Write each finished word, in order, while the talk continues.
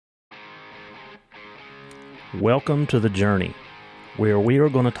Welcome to The Journey, where we are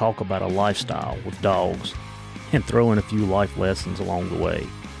going to talk about a lifestyle with dogs and throw in a few life lessons along the way.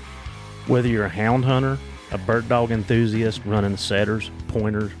 Whether you're a hound hunter, a bird dog enthusiast running setters,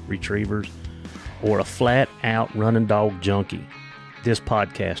 pointers, retrievers, or a flat-out running dog junkie, this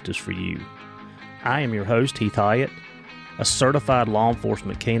podcast is for you. I am your host, Heath Hyatt, a certified law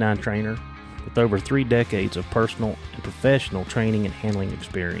enforcement canine trainer with over 3 decades of personal and professional training and handling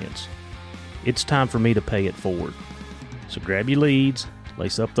experience. It's time for me to pay it forward. So grab your leads,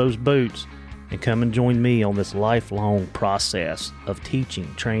 lace up those boots, and come and join me on this lifelong process of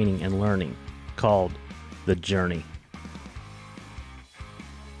teaching, training, and learning called The Journey.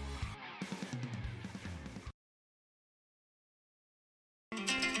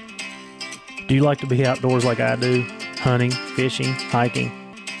 Do you like to be outdoors like I do? Hunting, fishing, hiking?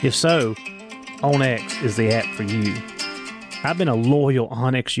 If so, OnX is the app for you. I've been a loyal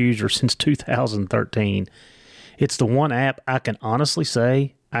OnX user since 2013. It's the one app I can honestly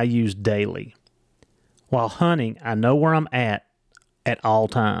say I use daily. While hunting, I know where I'm at all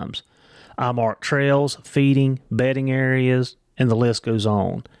times. I mark trails, feeding, bedding areas, and the list goes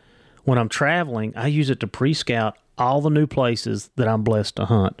on. When I'm traveling, I use it to pre-scout all the new places that I'm blessed to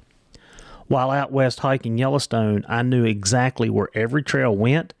hunt. While out west hiking Yellowstone, I knew exactly where every trail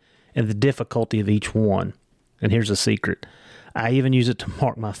went and the difficulty of each one. And here's a secret. I even use it to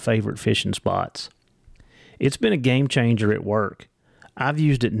mark my favorite fishing spots. It's been a game changer at work. I've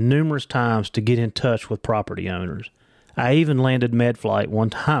used it numerous times to get in touch with property owners. I even landed MedFlight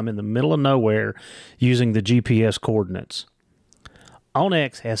one time in the middle of nowhere using the GPS coordinates.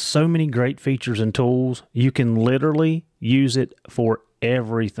 OnX has so many great features and tools, you can literally use it for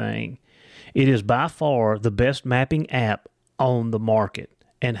everything. It is by far the best mapping app on the market.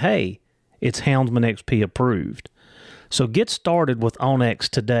 And hey, it's Houndsman XP approved. So get started with OnX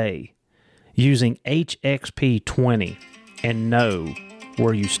today using HXP20 and know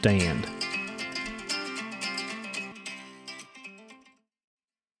where you stand.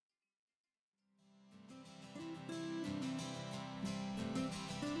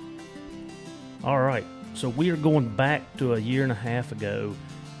 All right, so we are going back to a year and a half ago.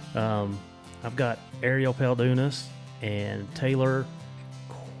 I've got Ariel Peldunas and Taylor.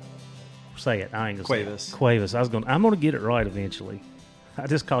 Say it. I ain't gonna Cuevas. Say it. Cuevas. I'm gonna get it right eventually. I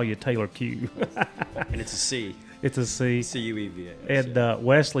just call you Taylor Q. And it's a C. It's a C. C-U-E-V-A. And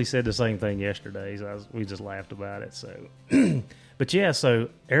Wesley said the same thing yesterday. So we just laughed about it. So, but yeah. So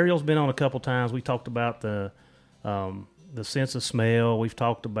Ariel's been on a couple times. We talked about the sense of smell. We've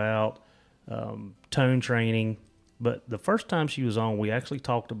talked about tone training. But the first time she was on, we actually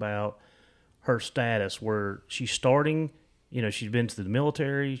talked about her status, where she's starting. You know, she's been to the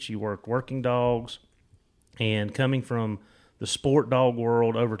military, she worked working dogs, and coming from the sport dog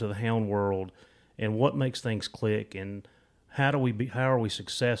world over to the hound world, and what makes things click, and how are we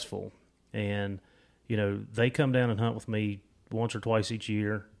successful? And, you know, they come down and hunt with me once or twice each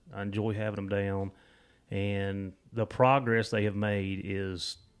year. I enjoy having them down, and the progress they have made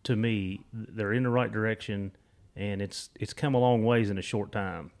is, to me, they're in the right direction, and it's come a long ways in a short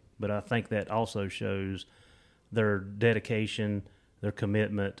time. But I think that also shows their dedication, their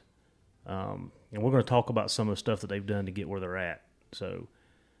commitment, and we're going to talk about some of the stuff that they've done to get where they're at. So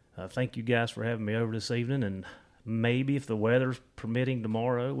thank you guys for having me over this evening, and maybe if the weather's permitting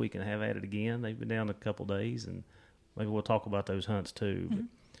tomorrow, we can have at it again. They've been down a couple days, and maybe we'll talk about those hunts too.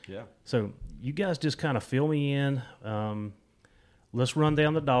 Mm-hmm. Yeah. So you guys just kind of fill me in. Let's run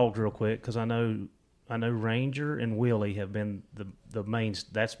down the dogs real quick, because I know Ranger and Willie have been the main.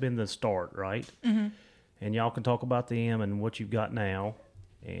 That's been the start, right? Mm-hmm. And y'all can talk about them and what you've got now,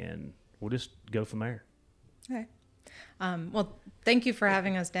 and we'll just go from there. Okay. Well, thank you for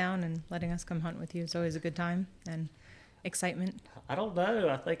having us down and letting us come hunt with you. It's always a good time and excitement. I don't know.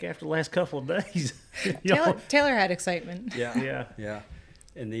 I think after the last couple of days. Taylor had excitement. Yeah.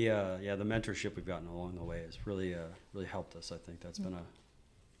 And the mentorship we've gotten along the way has really helped us. I think that's been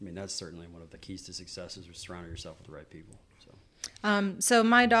that's certainly one of the keys to success is surrounding yourself with the right people. So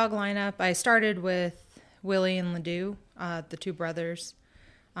my dog lineup, I started with Willie and Ledoux, the two brothers,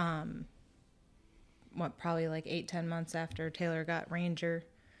 probably like 8-10 months after Taylor got Ranger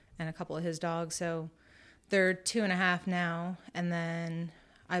and a couple of his dogs. So they're 2.5 now. And then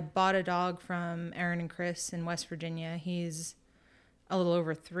I bought a dog from Aaron and Chris in West Virginia. He's a little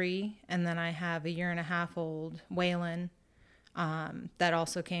over 3. And then I have a 1.5-year-old Waylon that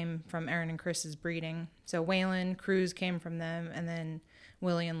also came from Aaron and Chris's breeding. So Waylon, Cruz came from them, and then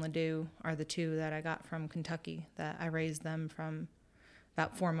Willie and Ledoux are the 2 that I got from Kentucky that I raised them from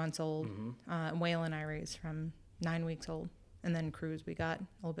about 4 months old. Mm-hmm. Waylon I raised from 9 weeks old. and then Cruz we got a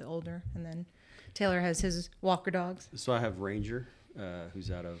little bit older, and then Taylor has his Walker dogs. So I have Ranger,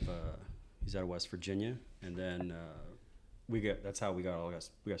 who's out of West Virginia, and then that's how we got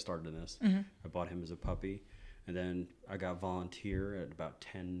started in this. Mm-hmm. I bought him as a puppy, and then I got Volunteer at about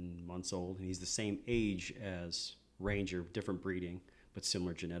 10 months old, and he's the same age as Ranger, different breeding, but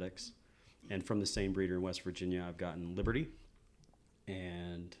similar genetics. And from the same breeder in West Virginia, I've gotten Liberty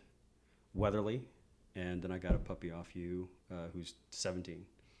and Weatherly, and then I got a puppy off you who's 17.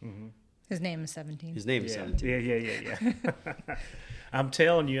 Mm-hmm. His name is 17. His name is 17. Yeah. I'm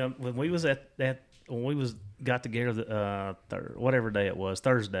telling you, when we was got together, whatever day it was,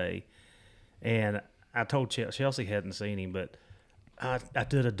 Thursday, and I told Chelsea hadn't seen him, but I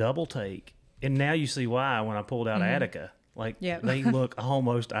did a double take, and now you see why when I pulled out Attica. Like, they look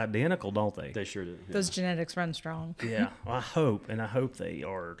almost identical, don't they? They sure do. Yeah. Those genetics run strong. Yeah, well, I hope they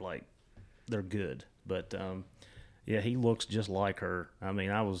are, like, they're good. But, yeah, he looks just like her. I mean,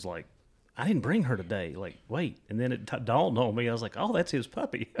 I was like, I didn't bring her today. Like, wait. And then it dawned on me. I was like, oh, that's his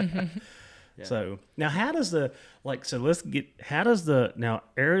puppy. Yeah. So, now now,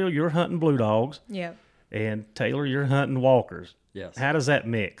 Ariel, you're hunting blue dogs. Yep. And Taylor, you're hunting walkers. Yes. How does that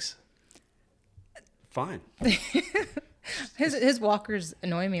mix? Fine. His walkers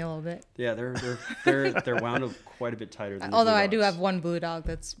annoy me a little bit. Yeah, they're wound up quite a bit tighter than the Although blue I do dogs. have one blue dog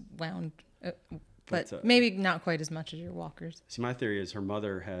that's wound, but maybe not quite as much as your walkers. See, my theory is her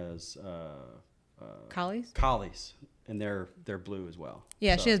mother has Collies? collies, and they're blue as well.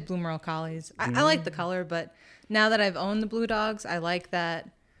 Yeah, So- she has blue merle collies. I like the color, but now that I've owned the blue dogs, I like that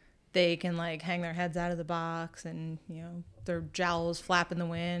they can like hang their heads out of the box, and their jowls flap in the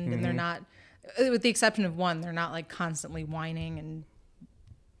wind, and they're not, with the exception of one, they're not like constantly whining and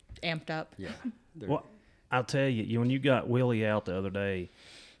amped up. Yeah. Well, I'll tell you, when you got Willie out the other day,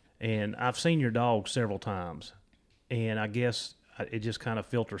 and I've seen your dog several times, and I guess it just kind of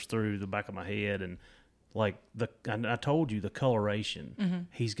filters through the back of my head, and like I told you the coloration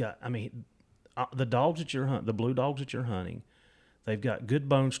he's got. I mean, the dogs that you're hunting, the blue dogs that you're hunting, they've got good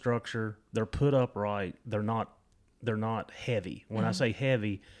bone structure. They're put upright. They're not heavy. When I say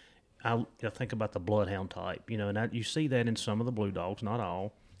heavy, I think about the bloodhound type, and you see that in some of the blue dogs, not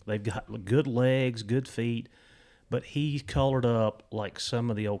all. They've got good legs, good feet, but he's colored up like some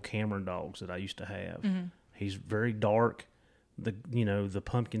of the old Cameron dogs that I used to have. He's very dark. The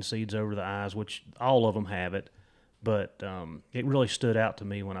pumpkin seeds over the eyes, which all of them have it, but it really stood out to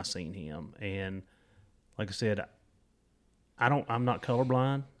me when I seen him. And like I said, I'm not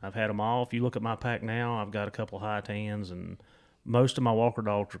colorblind. I've had them all. If you look at my pack now, I've got a couple of high tans, and most of my walker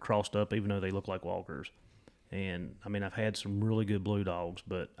dogs are crossed up, even though they look like walkers. And I mean, I've had some really good blue dogs,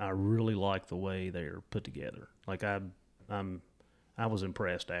 but I really like the way they're put together. Like I was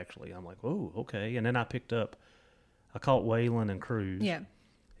impressed actually. I'm like, oh, okay. And then I caught Waylon and Cruz. Yeah.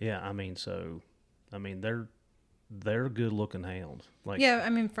 Yeah. I mean, they're good looking hounds. Like, Yeah, I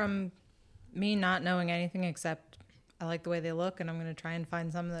mean, from me not knowing anything except I like the way they look, and I'm going to try and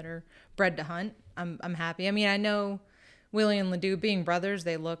find some that are bred to hunt. I'm happy. I mean, I know Willie and Ledoux being brothers,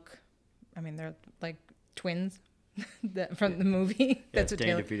 they're like twins from the movie. That's what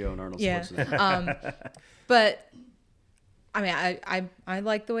Danny Taylor. DeVito and Arnold Yeah. Schwarzenegger. But I mean, I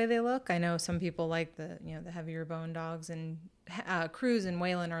like the way they look. I know some people like the heavier bone dogs, and Cruz and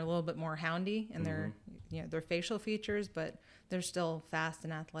Waylon are a little bit more houndy in their their facial features, but they're still fast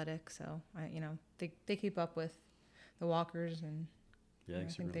and athletic. So they keep up with the walkers, and Yeah, I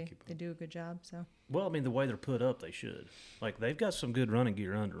think they do a good job. So well, I mean, the way they're put up, they should. Like, they've got some good running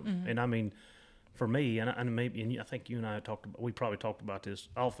gear under them. And I mean, for me, and I think you and I we probably talked about this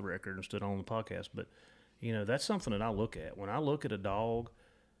off the record instead on the podcast, but that's something that I look at. When I look at a dog,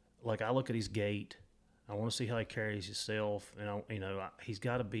 like, I look at his gait. I want to see how he carries himself, and he's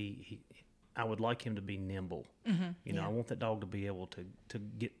got to be. I would like him to be nimble. I want that dog to be able to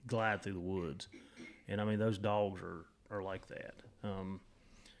glide through the woods, and I mean, those dogs are like that.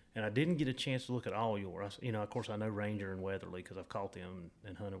 And I didn't get a chance to look at all yours. Of course, I know Ranger and Weatherly because I've caught them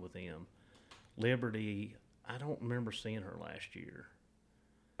and hunted with them. Liberty, I don't remember seeing her last year.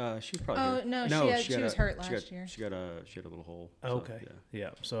 She's probably. Oh, here. no, she was hurt last year. She had a little hole. So, okay.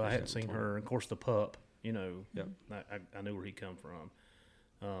 Yeah. So I hadn't seen her. And of course, the pup. Yep. I knew where he come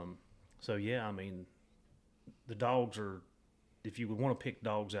from. So yeah, I mean, the dogs are. If you would want to pick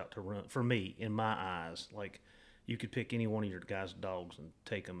dogs out to run, for me, in my eyes, like, you could pick any one of your guys' dogs and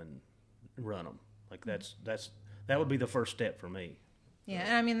take them and run them. Like, that would be the first step for me. Yeah,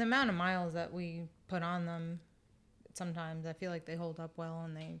 and I mean, the amount of miles that we put on them, sometimes I feel like they hold up well,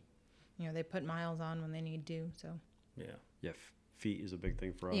 and they put miles on when they need to. So Yeah. Yeah, feet is a big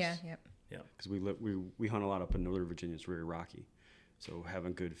thing for us. yeah, yep. Yeah. Because we hunt a lot up in Northern Virginia. It's very rocky. So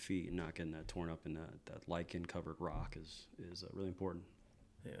having good feet and not getting that torn up in that lichen covered rock is really important.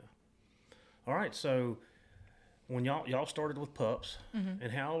 Yeah. All right. So when y'all started with pups,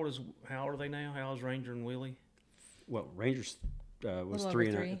 and how old are they now? How old is Ranger and Willie? Well, Ranger's was Little three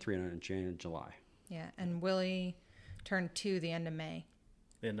over and three. in July. Yeah, and Willie turned 2 the end of May.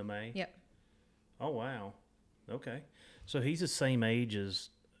 End of May. Yep. Oh wow. Okay. So he's the same age as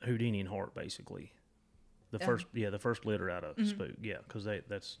Houdini and Hart, basically. The first litter out of Spook. Yeah, because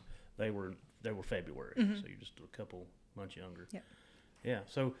they were February, so you're just a couple months younger. Yep. Yeah.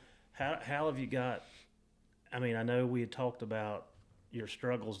 So how have you got? I mean, I know we had talked about your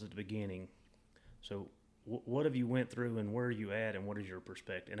struggles at the beginning. So what have you went through, and where are you at, and what is your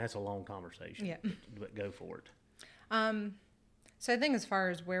perspective? And that's a long conversation. Yeah. But go for it. So I think as far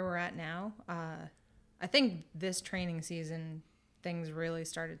as where we're at now, I think this training season things really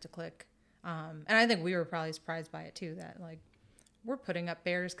started to click. And I think we were probably surprised by it too, that like we're putting up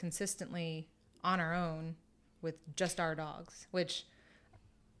bears consistently on our own with just our dogs, which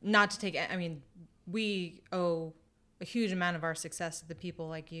not to take, I mean, we owe a huge amount of our success to the people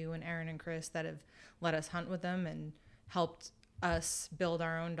like you and Aaron and Chris that have let us hunt with them and helped us build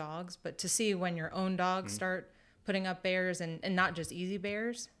our own dogs. But to see when your own dogs start putting up bears and not just easy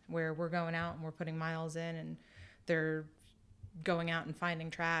bears where we're going out and we're putting miles in and they're going out and finding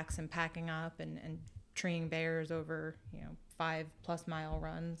tracks and packing up and treeing bears over 5+ mile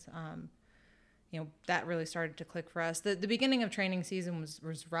runs, that really started to click for us. The beginning of training season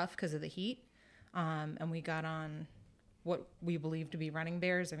was rough because of the heat, and we got on what we believe to be running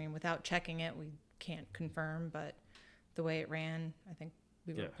bears. I mean, without checking it, we can't confirm, but the way it ran, I think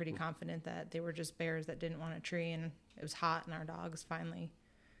we were pretty confident that they were just bears that didn't want to tree, and it was hot, and our dogs finally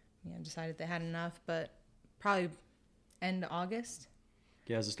decided they had enough. But probably end August.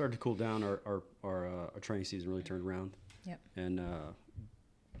 Yeah, as it started to cool down, our training season really turned around. Yep. And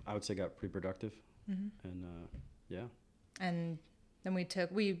I would say got pretty productive. And yeah. And then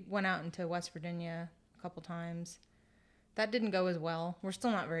we went out into West Virginia a couple times. That didn't go as well. We're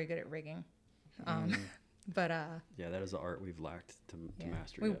still not very good at rigging. But yeah, that is the art we've lacked to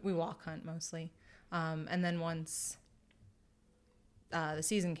master yet. We walk hunt mostly. And then once the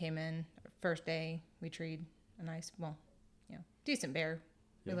season came in, first day we treed a nice, decent bear.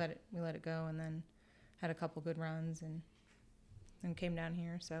 Yeah. We let it go, and then had a couple good runs and came down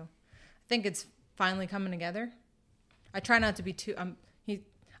here. So I think it's finally coming together. I try not to be too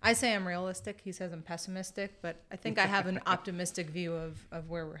I say I'm realistic. He says I'm pessimistic, but I think I have an optimistic view of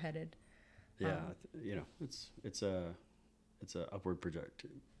where we're headed. Yeah, it's a upward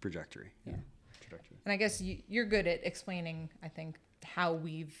trajectory. Yeah. Trajectory. And I guess you're good at explaining, I think, how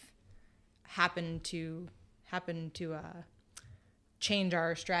we've happened to change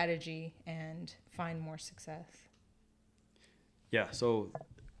our strategy and find more success. Yeah, so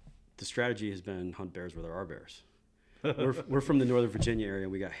the strategy has been hunt bears where there are bears. We're from the Northern Virginia area.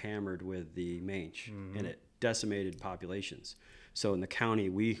 We got hammered with the mange, and it decimated populations. So in the county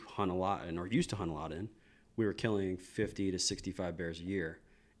we hunt a lot in, or used to hunt a lot in, we were killing 50 to 65 bears a year.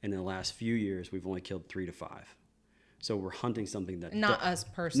 And in the last few years, we've only killed 3 to 5. So we're hunting something that not us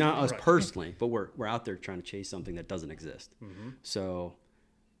personally, but we're out there trying to chase something that doesn't exist. So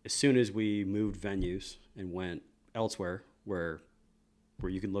as soon as we moved venues and went elsewhere, where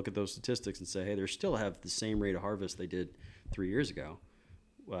you can look at those statistics and say, hey, they still have the same rate of harvest they did 3 years ago,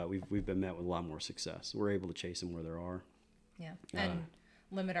 we've been met with a lot more success. We're able to chase them where there are. Yeah, and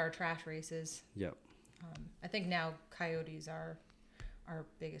limit our trash races. Yep. I think now coyotes are our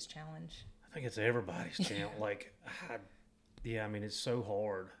biggest challenge. I think it's everybody's challenge. I mean, it's so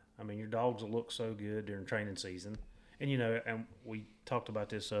hard. I mean, your dogs will look so good during training season. And, and we talked about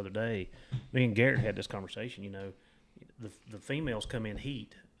this the other day. Me and Garrett had this conversation, the females come in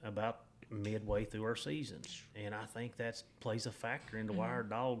heat about midway through our season. And I think that plays a factor into why our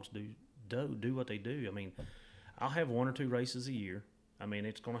dogs do what they do. I mean, I'll have 1 or 2 races a year. I mean,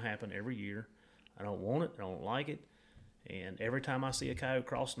 it's going to happen every year. I don't want it. I don't like it. And every time I see a coyote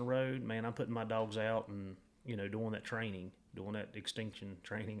crossing the road, man, I'm putting my dogs out and, doing that training, doing that extinction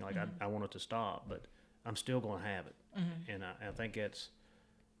training. Like I want it to stop, but I'm still going to have it. And I think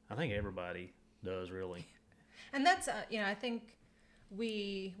I think everybody does really. And that's, I think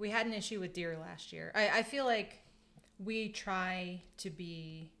we had an issue with deer last year. I feel like we try to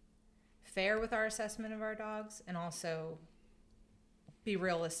be fair with our assessment of our dogs and also be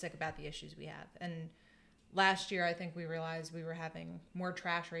realistic about the issues we have. And last year, I think we realized we were having more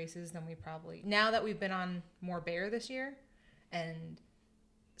trash races than we probably... Now that we've been on more bear this year and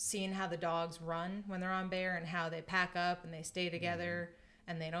seeing how the dogs run when they're on bear and how they pack up and they stay together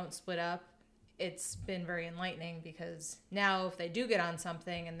and they don't split up, it's been very enlightening, because now if they do get on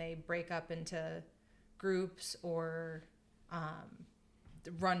something and they break up into groups or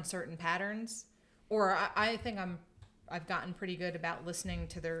run certain patterns, or I think I've gotten pretty good about listening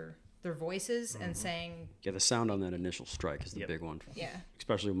to their voices and saying, Yeah, the sound on that initial strike is the big one. yeah,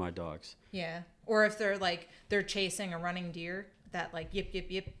 Especially with my dogs. yeah. Or if they're chasing a running deer, that like yip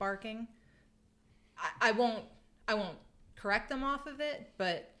yip yip barking, I won't correct them off of it,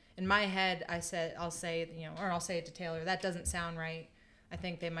 but in my head I'll say it to Taylor, that doesn't sound right. I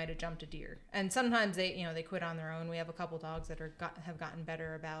think they might have jumped a deer. And sometimes they quit on their own. We have a couple dogs that have gotten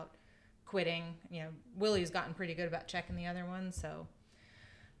better about quitting. Willie's gotten pretty good about checking the other ones. So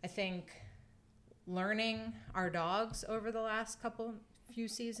I think learning our dogs over the last few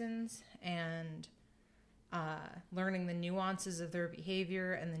seasons, and learning the nuances of their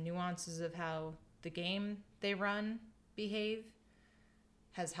behavior and the nuances of how the game they run behave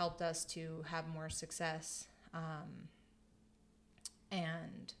has helped us to have more success.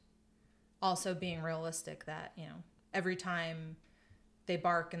 And also being realistic that, every time they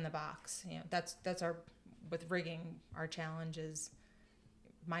bark in the box, that's with rigging, our challenge is,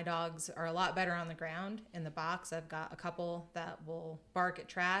 my dogs are a lot better on the ground. In the box, I've got a couple that will bark at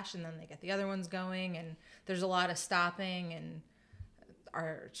trash, and then they get the other ones going, and there's a lot of stopping, and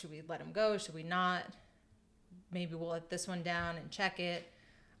should we let them go? Should we not? Maybe we'll let this one down and check it.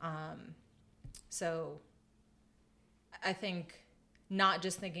 So I think not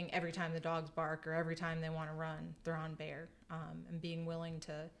just thinking every time the dogs bark or every time they want to run, they're on bear, and being willing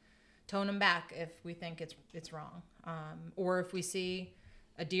to tone them back if we think it's wrong. Or if we see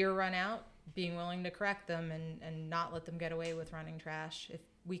a deer run out, being willing to correct them and not let them get away with running trash. If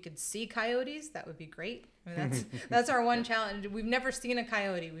we could see coyotes, that would be great. I mean, that's our one challenge. We've never seen a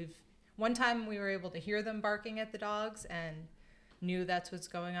coyote. One time we were able to hear them barking at the dogs and knew that's what's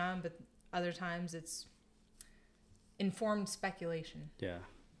going on, but other times it's informed speculation. Yeah.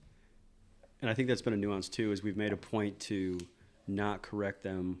 And I think that's been a nuance too, is we've made a point to not correct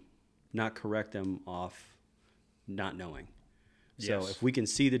them off not knowing. So if we can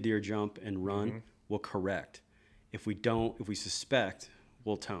see the deer jump and run, we'll correct. If we suspect,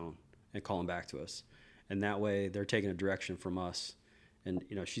 we'll tone and call them back to us. And that way they're taking a direction from us. And,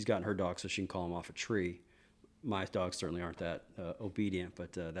 she's gotten her dog so she can call him off a tree. My dogs certainly aren't that obedient,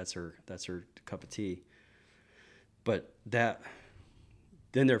 but that's her cup of tea. But then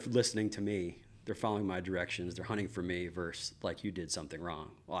they're listening to me. They're following my directions. They're hunting for me versus like you did something wrong.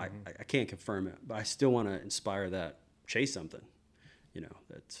 Well, I can't confirm it, but I still want to inspire that chase something.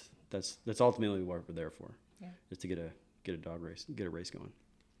 That's ultimately what we're there for. Yeah. Is to get a dog race, get a race going.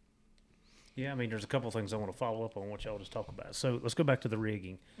 Yeah, I mean, there's a couple of things I want to follow up on what y'all just talked about. So let's go back to the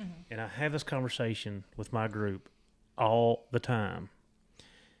rigging. And I have this conversation with my group all the time.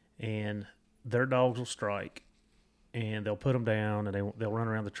 And their dogs will strike, and they'll put them down, and they'll run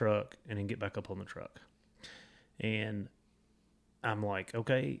around the truck and then get back up on the truck. And I'm like,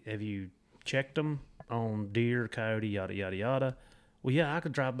 okay, have you checked them on deer, coyote, yada, yada, yada? Well, yeah, I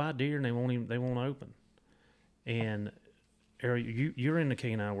could drive by deer and they won't open. And you're in the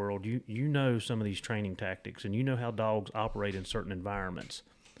canine world. You know some of these training tactics, and you know how dogs operate in certain environments.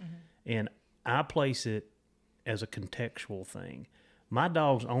 And I place it as a contextual thing. My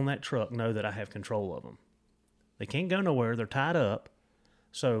dogs on that truck know that I have control of them. They can't go nowhere. They're tied up.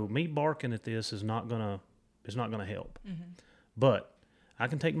 So me barking at this is not gonna help. But I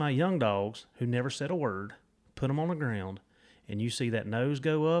can take my young dogs who never said a word, put them on the ground, and you see that nose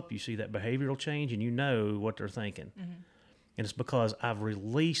go up, you see that behavioral change, and you know what they're thinking. And it's because I've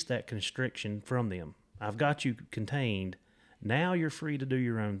released that constriction from them. I've got you contained. Now you're free to do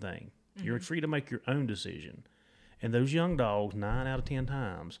your own thing. You're free to make your own decision. And those young dogs, 9 out of 10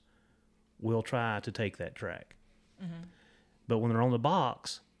 times, will try to take that track. But when they're on the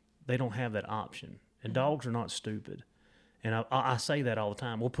box, they don't have that option. And dogs are not stupid. And I say that all the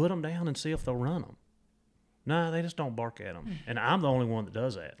time. Well, put them down and see if they'll run them. No, they just don't bark at them. And I'm the only one that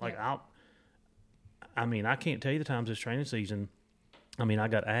does that. Like, I can't tell you the times this training season. I mean, I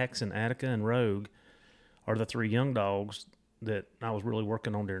got Axe and Attica and Rogue are the 3 young dogs that I was really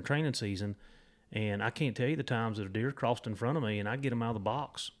working on during training season. And I can't tell you the times that a deer crossed in front of me and I'd get them out of the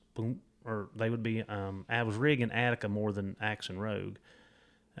box. Boom. Or they would be, I was rigging Attica more than Axe and Rogue.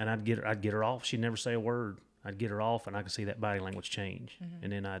 And I'd get her off. She'd never say a word. I'd get her off and I could see that body language change.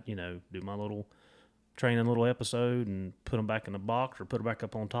 And then I'd, do my little training little episode and put them back in the box or put her back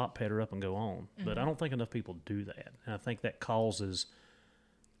up on top, pet her up and go on. But I don't think enough people do that. And I think that causes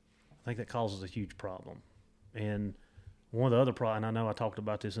a huge problem. And one of the other and I know I talked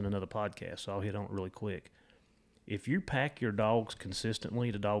about this in another podcast, so I'll hit on it really quick, if you pack your dogs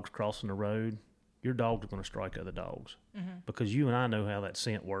consistently to dogs crossing the road, your dog's going to strike other dogs. Because you and I know how that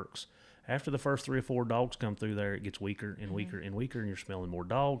scent works. After the first 3 or 4 dogs come through there, it gets weaker and weaker and weaker, and you're smelling more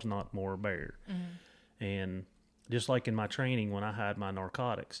dogs, not more bear. And just like in my training when I hide my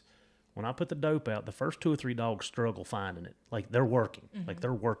narcotics, when I put the dope out, the first 2 or 3 dogs struggle finding it. Like, they're working. Like,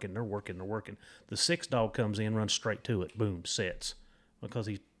 they're working. The 6th dog comes in, runs straight to it, boom, sits, because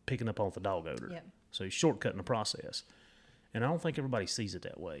he's picking up on the dog odor. Yep. So he's shortcutting the process. And I don't think everybody sees it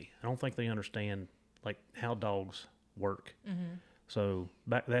that way. I don't think they understand, like, how dogs work. So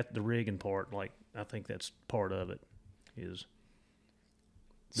back the rigging part, like, I think that's part of it. Is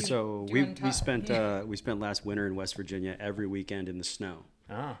so we spent last winter in West Virginia every weekend in the snow.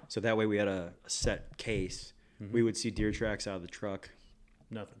 So that way we had a set case. We would see deer tracks out of the truck.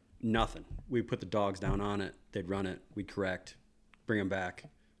 Nothing. We put the dogs down on it. They'd run it. We'd correct, bring them back,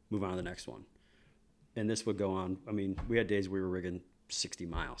 move on to the next one. And this would go on. I mean, we had days we were rigging 60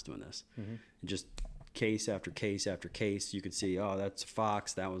 miles doing this. And just case after case after case, you could see, oh, that's a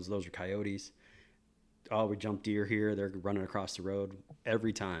fox. Those are coyotes. Oh, we jumped deer here. They're running across the road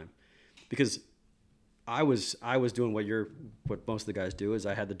every time. Because I was doing what most of the guys do is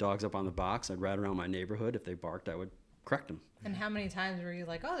I had the dogs up on the box. I'd ride around my neighborhood. If they barked, I would correct them. And how many times were you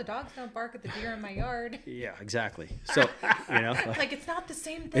like, oh, the dogs don't bark at the deer in my yard? Yeah, exactly. So, like it's not the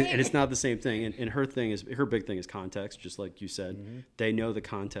same thing. And it's not the same thing. And her big thing is context, just like you said. They know the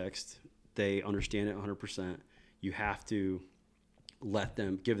context. They understand it 100%. You have to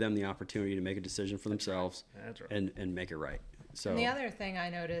give them the opportunity to make a decision for themselves. That's right. And make it right. So and the other thing I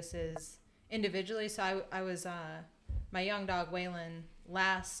notice is individually. So I was my young dog Waylon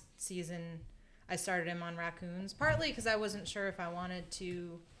last season. I started him on raccoons, partly because I wasn't sure if I wanted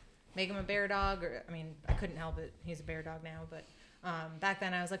to make him a bear dog, or I mean, I couldn't help it. He's a bear dog now, but back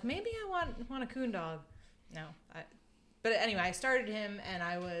then I was like, maybe I want a coon dog. No, but anyway, I started him, and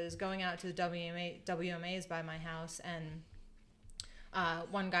I was going out to the WMAs by my house, and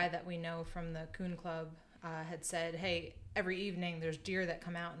one guy that we know from the coon club had said, hey, every evening there's deer that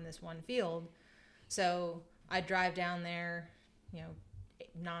come out in this one field. So I drive down there,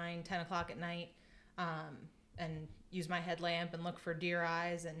 9, 10 o'clock at night, and use my headlamp and look for deer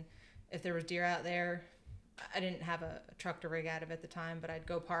eyes. And if there was deer out there, I didn't have a truck to rig out of at the time, but I'd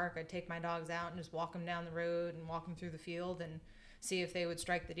go park, I'd take my dogs out and just walk them down the road and walk them through the field and see if they would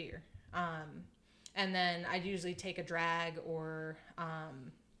strike the deer. And then I'd usually take a drag, or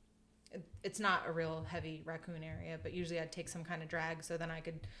it's not a real heavy raccoon area, but usually I'd take some kind of drag, so then I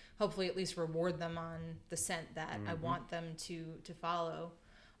could hopefully at least reward them on the scent that I want them to follow.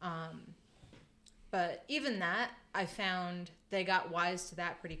 But even that, I found they got wise to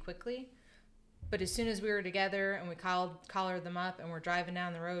that pretty quickly. But as soon as we were together and we collared them up and we're driving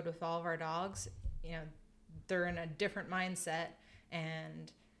down the road with all of our dogs, they're in a different mindset,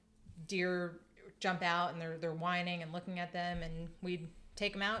 and deer jump out and they're whining and looking at them, and we'd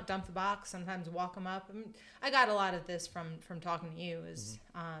take them out, dump the box, sometimes walk them up. I got a lot of this from talking to you, is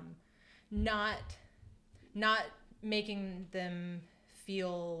not making them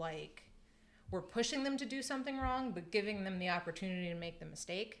feel like we're pushing them to do something wrong, but giving them the opportunity to make the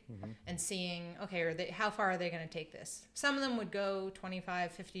mistake and seeing, okay, how far are they going to take this? Some of them would go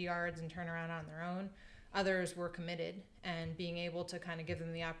 25, 50 yards and turn around on their own. Others were committed, and being able to kind of give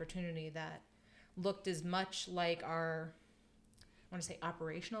them the opportunity that looked as much like our, I want to say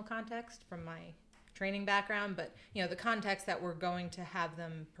operational context from my training background, but the context that we're going to have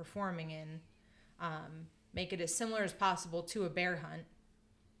them performing in, make it as similar as possible to a bear hunt.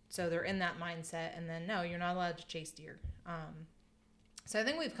 So they're in that mindset, and then no, you're not allowed to chase deer. So I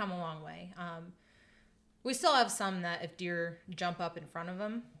think we've come a long way. We still have some that if deer jump up in front of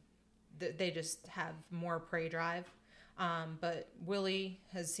them, they just have more prey drive. But Willie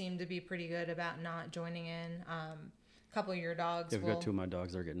has seemed to be pretty good about not joining in. A couple of your dogs. I've got 2 of my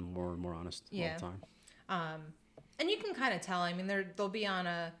dogs that are getting more and more honest all the time. And you can kind of tell. I mean, they'll be on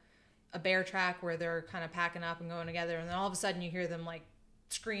a bear track where they're kind of packing up and going together, and then all of a sudden you hear them like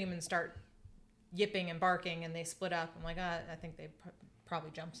scream and start yipping and barking, and they split up. I'm like, I think they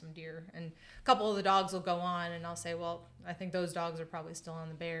probably jumped some deer. And a couple of the dogs will go on, and I'll say, well, I think those dogs are probably still on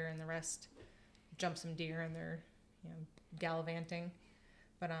the bear, and the rest jump some deer, and they're gallivanting.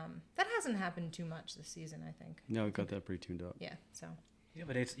 But that hasn't happened too much this season, I think. No, we got that pretty tuned up. Yeah. So. Yeah,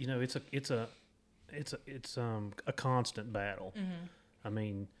 but it's a constant battle. I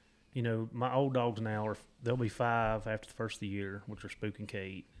mean, my old dogs now they'll be 5 after the first of the year, which are Spook and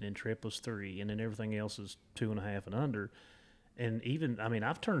Kate, and then Trip was 3, and then everything else is 2.5 and under. And even,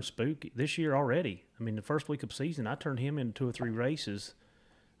 I've turned Spook this year already. The first week of season, I turned him into 2 or 3 races,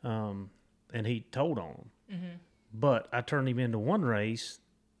 and he told on them. But I turned him into one race,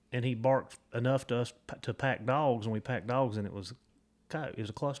 and he barked enough to us to pack dogs, and we packed dogs, and it was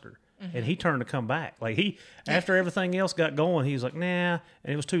a cluster. And he turned to come back. Like after everything else got going, he was like, nah,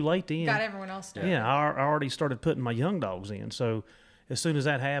 and it was too late then. Got everyone else started. Yeah, I already started putting my young dogs in. So as soon as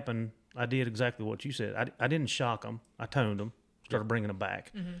that happened, I did exactly what you said. I didn't shock them. I toned them, started bringing them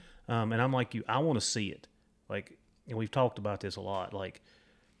back. And I'm like you, I want to see it. Like, and we've talked about this a lot. Like,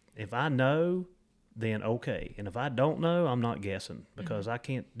 if I know, then okay. And if I don't know, I'm not guessing because I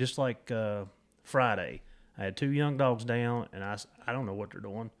can't, just like Friday, I had 2 young dogs down, and I don't know what they're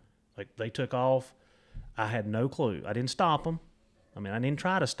doing. Like, they took off. I had no clue. I didn't stop them. I mean, I didn't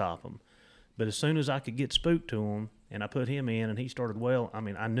try to stop them. But as soon as I could get spooked to him, and I put him in, and he started I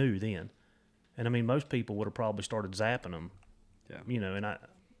mean, I knew then. And, I mean, most people would have probably started zapping them. Yeah. You know, and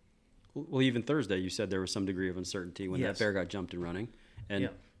Well, even Thursday, you said there was some degree of uncertainty when that bear got jumped and running. And,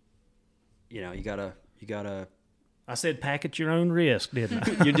 you know, you gotta. I said, pack at your own risk, didn't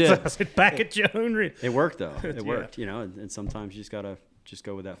I? You did. I said, pack at your own risk. It worked, though. It worked, you know, and sometimes you just got to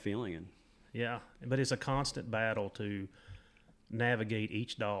go with that feeling. And yeah, but it's a constant battle to navigate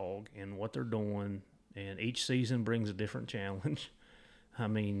each dog and what they're doing, and each season brings a different challenge. I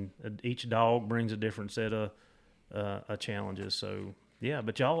mean, each dog brings a different set of challenges. So, yeah,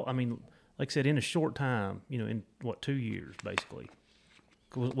 but y'all, I mean, like I said, in a short time, you know, in 2 years, basically.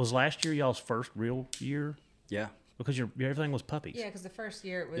 Was last year y'all's first real year? Yeah. Because everything was puppies. Yeah, because the first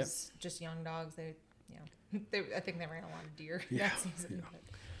year it was just young dogs. They, I think they ran a lot of deer that season.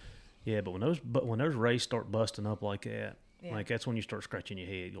 Yeah, but when those rays start busting up like that, like that's when you start scratching your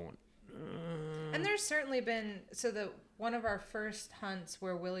head, going. And there's certainly been one of our first hunts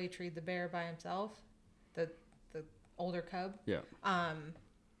where Willie treed the bear by himself, the older cub. Yeah.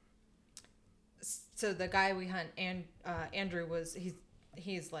 So the guy we hunt, Andrew,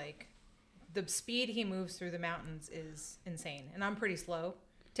 he's like, the speed he moves through the mountains is insane, and I'm pretty slow.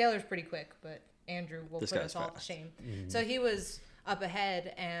 Taylor's pretty quick, but Andrew will put us all to shame. Mm-hmm. So he was up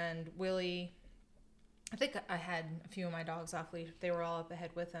ahead, and Willie, I think I had a few of my dogs off leash. They were all up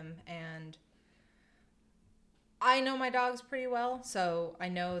ahead with him, and I know my dogs pretty well, so I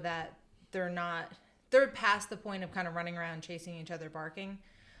know that they're past the point of kind of running around chasing each other barking.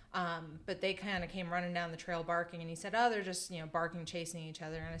 But they kind of came running down the trail barking, and he said, oh, they're just, barking, chasing each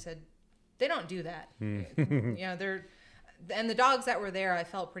other. And I said, they don't do that. And the dogs that were there, I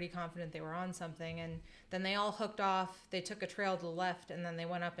felt pretty confident they were on something. And then they all hooked off. They took a trail to the left, and then they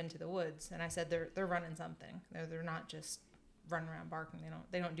went up into the woods. And I said, they're running something. They're not just running around barking.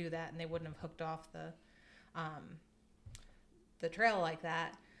 They don't do that, and they wouldn't have hooked off the trail like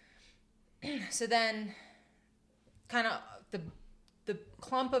that. So then, kind of the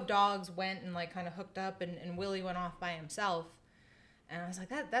clump of dogs went and like kind of hooked up, and Willie went off by himself. And I was like,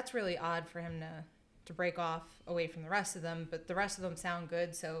 that's really odd for him to break off away from the rest of them, but the rest of them sound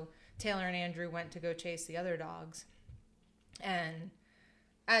good. So Taylor and Andrew went to go chase the other dogs. And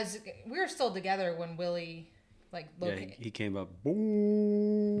as we were still together when Willie he came up,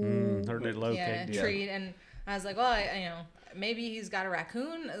 boom, heard it locate, treed, and I was like, well, maybe he's got a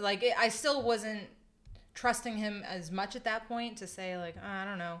raccoon. Like I still wasn't trusting him as much at that point to say like, I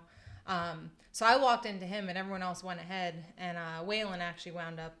don't know. So I walked into him, and everyone else went ahead, and Waylon actually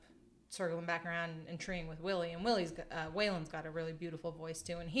wound up circling back around and treeing with Willie. And Waylon's got a really beautiful voice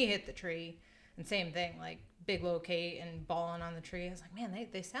too, and he hit the tree, and same thing, like big locate and balling on the tree. I was like, man,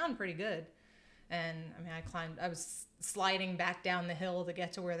 they sound pretty good. And I mean, I was sliding back down the hill to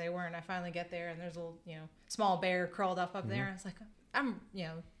get to where they were, and I finally get there, and there's a little, small bear curled up there. I was like, I'm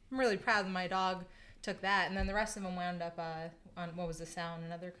really proud that my dog took that. And then the rest of them wound up on, what was the sow and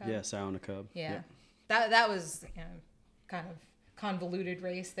another cub? Yeah, sow and a cub. Yeah. That was kind of convoluted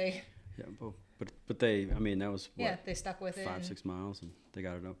race. But they, I mean, that was what, they stuck with 5-6 miles, and they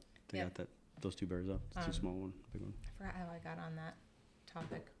got it up. They got those 2 bears up. It's too small one, big one. I forgot how I got on that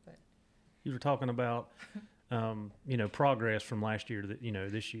topic, but you were talking about progress from last year to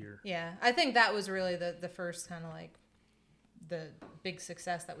this year. Yeah, I think that was really the first kind of like the big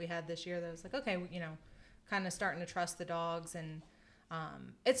success that we had this year. That was like, okay, kind of starting to trust the dogs, and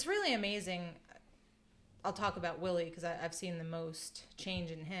it's really amazing. I'll talk about Willie because I've seen the most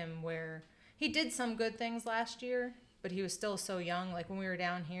change in him, where he did some good things last year, but he was still so young. Like when we were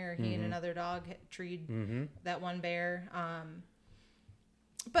down here, he and another dog treed that one bear.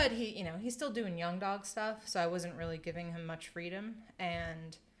 But he's still doing young dog stuff, so I wasn't really giving him much freedom.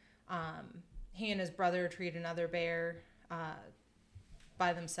 And he and his brother treed another bear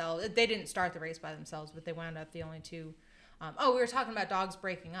by themselves. They didn't start the race by themselves, but they wound up the only two. We were talking about dogs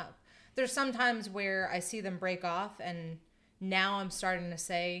breaking up. There's some times where I see them break off, and now I'm starting to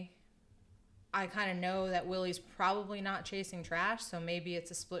say, I kind of know that Willie's probably not chasing trash, so maybe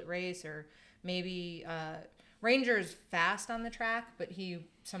it's a split race, or maybe Ranger's fast on the track, but he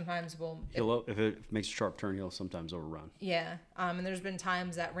sometimes will. If it makes a sharp turn, he'll sometimes overrun. Yeah, and there's been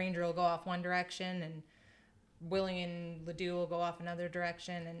times that Ranger will go off one direction, and Willie and Ledoux will go off another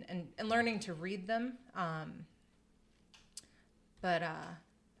direction, and learning to read them. But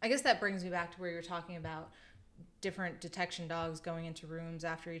I guess that brings me back to where you're talking about different detection dogs going into rooms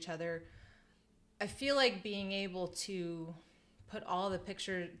after each other. I feel like being able to put all the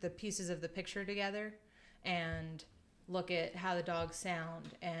pieces of the picture together and look at how the dogs sound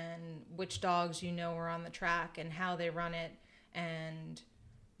and which dogs are on the track and how they run it and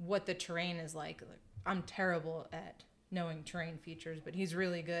what the terrain is like. I'm terrible at knowing terrain features, but he's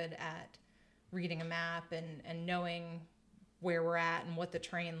really good at reading a map and knowing where we're at and what the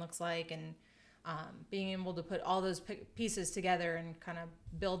terrain looks like, and being able to put all those pieces together and kind of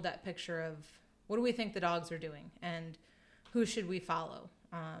build that picture of what do we think the dogs are doing and who should we follow.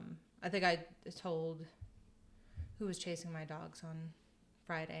 I think I told who was chasing my dogs on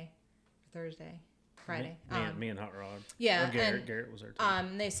Thursday. Friday. Me and Hot Rod. Yeah. Garrett was there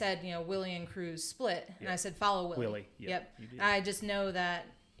too. They said, Willie and Cruz split. And I said, follow Willie. Willie. Yep. You did. I just know that,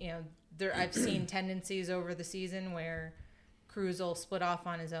 I've seen tendencies over the season where Cruz will split off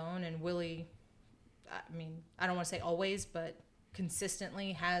on his own, and Willie, I don't want to say always, but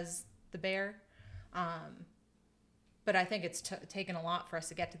consistently has the bear. But I think it's taken a lot for us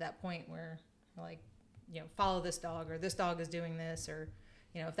to get to that point where we're like, follow this dog, or this dog is doing this, or,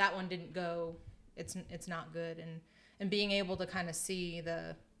 if that one didn't go, it's not good. And being able to kind of see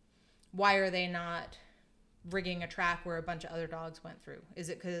why are they not rigging a track where a bunch of other dogs went through? Is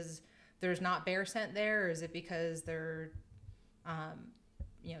it because there's not bear scent there, or is it because they're,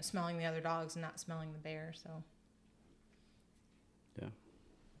 smelling the other dogs and not smelling the bear? So, yeah,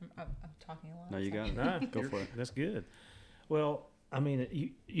 I'm talking a lot. No, you got it. No, go for it. That's good. Well, I'm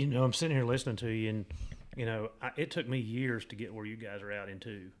sitting here listening to you, and it took me years to get where you guys are out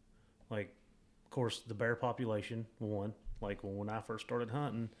into. Like, of course, the bear population, one. Like, when I first started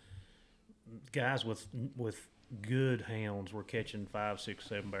hunting, guys with good hounds were catching 5, 6,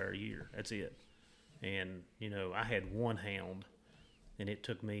 7 bear a year. That's it. And, I had one hound, and it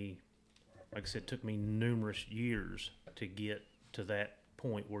took me, like I said, numerous years to get to that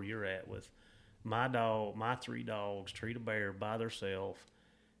point where you're at with my 3 dogs treat a bear by themselves.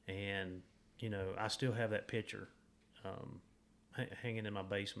 And, I still have that picture hanging in my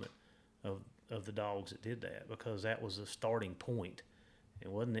basement of the dogs that did that, because that was the starting point.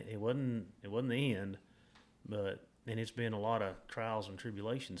 It wasn't the end, but and it's been a lot of trials and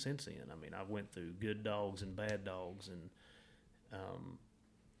tribulations since then. I went through good dogs and bad dogs, and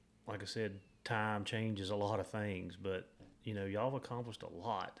like I said, time changes a lot of things. But y'all have accomplished a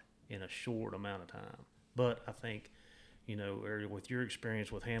lot in a short amount of time. But I think Ariel, with your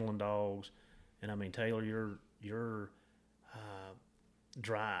experience with handling dogs, and Taylor, your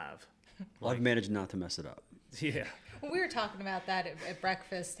drive. Well, I've managed not to mess it up. Yeah. Well, we were talking about that at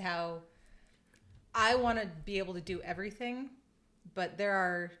breakfast, how I want to be able to do everything, but there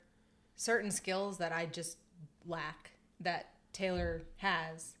are certain skills that I just lack that Taylor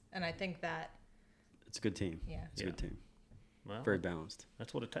has, and I think that it's a good team. Yeah. It's a good team. Well, very balanced.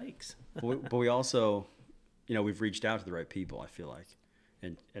 That's what it takes. but we also, we've reached out to the right people, I feel like.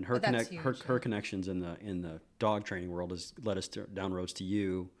 And her her connections in the dog training world has led us down roads to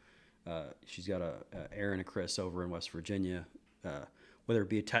you. She's got a Aaron and Chris over in West Virginia. Whether it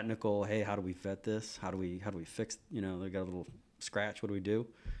be a technical, hey, how do we vet this? How do we fix? They got a little scratch. What do we do?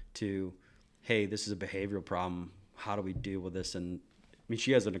 To, hey, this is a behavioral problem. How do we deal with this? And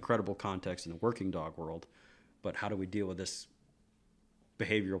she has an incredible context in the working dog world, but how do we deal with this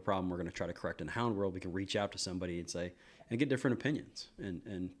behavioral problem we're going to try to correct in the hound world? We can reach out to somebody and say, and get different opinions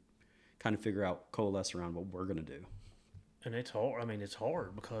and kind of figure out, coalesce around what we're going to do. And it's hard. It's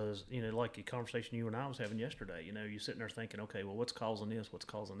hard because, like the conversation you and I was having yesterday, you're sitting there thinking, okay, well, what's causing this? What's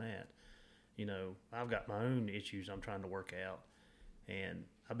causing that? I've got my own issues I'm trying to work out. And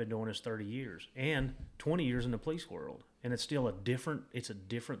I've been doing this 30 years and 20 years in the police world. And it's still a different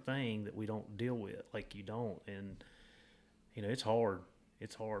thing that we don't deal with. Like, you don't. And, it's hard.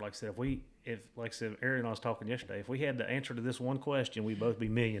 It's hard. Like I said, Aaron and I was talking yesterday, if we had the answer to this one question, we'd both be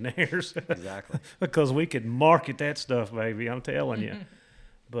millionaires. Exactly. Because we could market that stuff, baby. I'm telling you.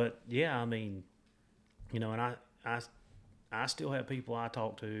 But yeah, and I still have people I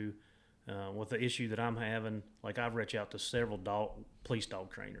talk to with the issue that I'm having. Like, I've reached out to several police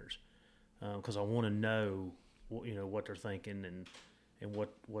dog trainers because I want to know, what they're thinking and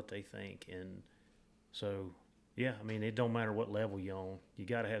what they think. And so Yeah, I mean, it don't matter what level you're on. You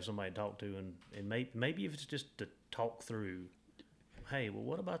got to have somebody to talk to, and maybe if it's just to talk through, hey, well,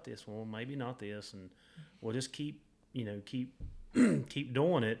 what about this one? Well, maybe not this, and we'll just keep keep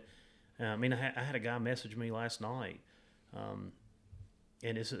doing it. I mean, I had a guy message me last night, and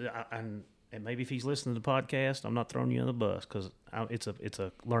and maybe if he's listening to the podcast, I'm not throwing you on the bus because it's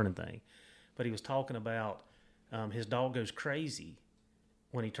a learning thing. But he was talking about his dog goes crazy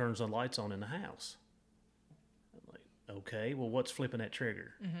when he turns the lights on in the house. I'm like, okay, well, what's flipping that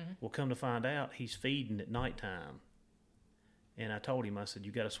trigger? Mm-hmm. Well, come to find out, he's feeding at nighttime. And I told him, I said,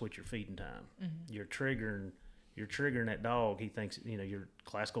 you got to switch your feeding time. Mm-hmm. You're triggering that dog. He thinks, your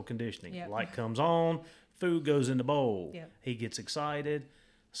classical conditioning. Yep. Light comes on, food goes in the bowl. Yep. He gets excited.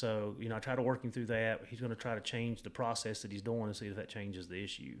 So, I try to work him through that. He's going to try to change the process that he's doing and see if that changes the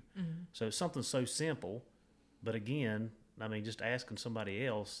issue. Mm-hmm. So it's something so simple, but again, I mean, just asking somebody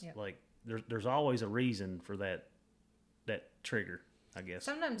else, yep. Like there's always a reason for that trigger, I guess.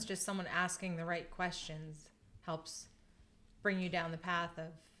 Sometimes just someone asking the right questions helps bring you down the path of,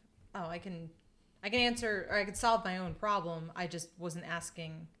 oh, I can answer, or I could solve my own problem. I just wasn't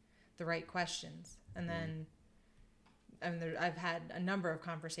asking the right questions. And then I've had a number of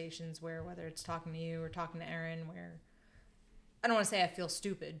conversations where, whether it's talking to you or talking to Aaron, where I don't want to say I feel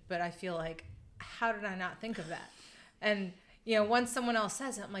stupid, but I feel like, how did I not think of that? And, once someone else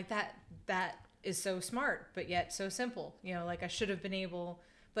says it, I'm like, that is so smart, but yet so simple. Like I should have been able,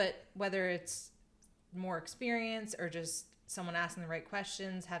 but whether it's more experience or just someone asking the right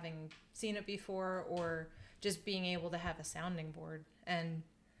questions, having seen it before, or just being able to have a sounding board. And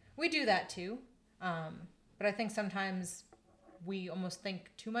we do that too. But I think sometimes we almost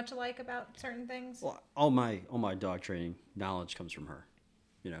think too much alike about certain things. Well, all my dog training knowledge comes from her,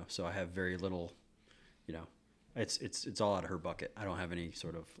 so I have very little, it's all out of her bucket. I don't have any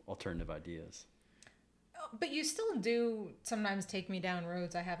sort of alternative ideas. But you still do sometimes take me down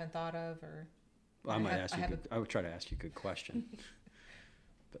roads I haven't thought of, or well, I would try to ask you a good question.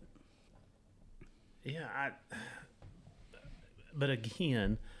 But yeah, but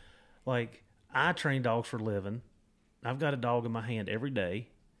again, like, I train dogs for a living. I've got a dog in my hand every day,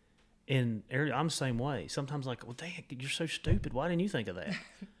 and I'm the same way. Sometimes, like, well, dang, you're so stupid. Why didn't you think of that?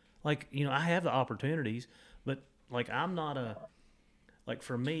 Like, I have the opportunities, but like, I'm not like,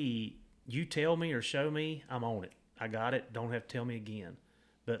 for me, you tell me or show me, I'm on it. I got it. Don't have to tell me again.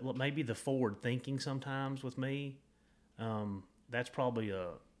 But maybe the forward thinking sometimes with me, that's probably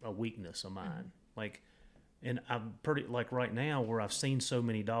a weakness of mine. Mm-hmm. Like, and I'm pretty, like, right now, where I've seen so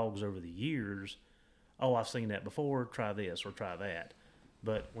many dogs over the years, oh, I've seen that before, try this or try that.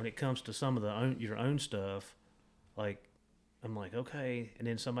 But when it comes to some of your own stuff, like, I'm like, okay, and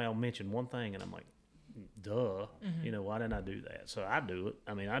then somebody will mention one thing, and I'm like, duh, mm-hmm. Why didn't I do that? So I do it.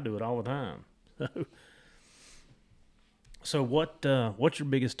 I mean, I do it all the time. So what's your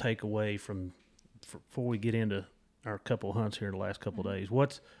biggest takeaway before we get into our couple hunts here in the last couple of days?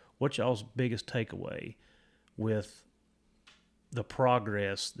 What's y'all's biggest takeaway with the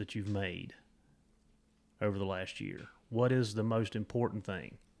progress that you've made over the last year? What is the most important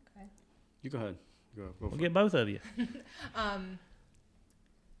thing? Okay. You go ahead. We'll get both of you. I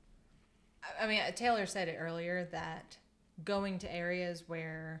mean, Taylor said it earlier, that going to areas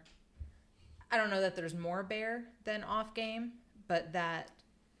where, I don't know that there's more bear than off game, but that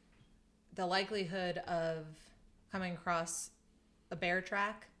the likelihood of coming across a bear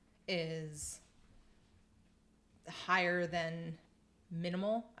track is higher than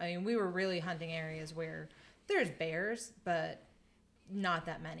minimal. I mean, we were really hunting areas where there's bears, but not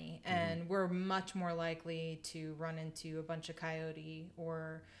that many. And we're much more likely to run into a bunch of coyote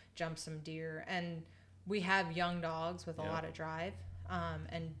or jump some deer. And we have young dogs with a lot of drive.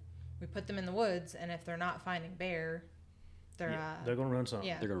 And we put them in the woods, and if they're not finding bear, they're going to run something.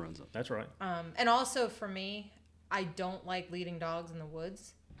 Yeah. They're going to run something. That's right. And also for me, I don't like leading dogs in the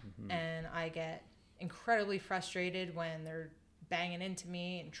woods. Mm-hmm. And I get incredibly frustrated when they're banging into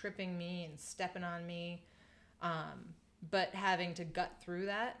me and tripping me and stepping on me. But having to gut through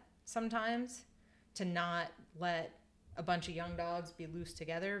that sometimes, to not let a bunch of young dogs be loose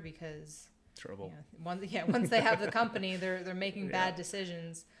together, because trouble. Once they have the company, they're making bad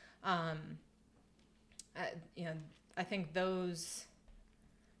decisions. I think those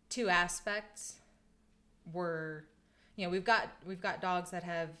two aspects were, we've got dogs that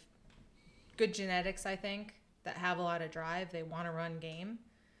have good genetics, I think, that have a lot of drive. They want to run game.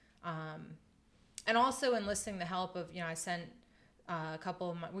 And also enlisting the help of, I sent a couple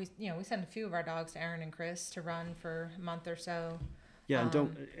of we sent a few of our dogs to Aaron and Chris to run for a month or so. Yeah, and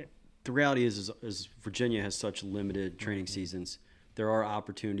the reality is Virginia has such limited training seasons. there are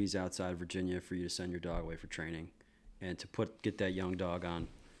opportunities outside Virginia for you to send your dog away for training, and to get that young dog on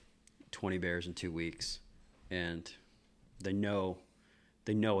 20 bears in 2 weeks, and they know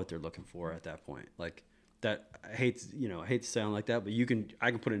what they're looking for at that point. Like that, I hate to sound like that, but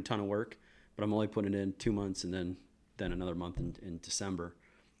I can put in a ton of work, but I'm only putting it in 2 months and then another month in December,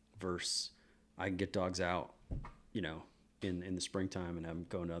 versus I can get dogs out, in the springtime and have them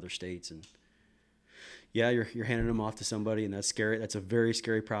going to other states. And yeah, you're handing them off to somebody, and that's scary. That's a very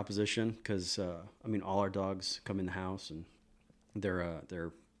scary proposition, because all our dogs come in the house, and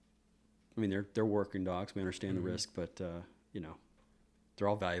they're working dogs. We understand the risk, but they're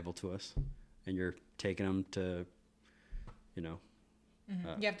all valuable to us, and you're taking them to, you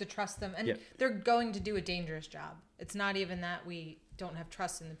have to trust them, and they're going to do a dangerous job. It's not even that we don't have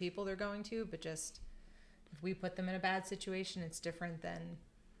trust in the people they're going to, but just if we put them in a bad situation, it's different than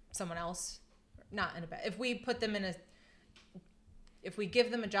someone else. Not in a bad. If we give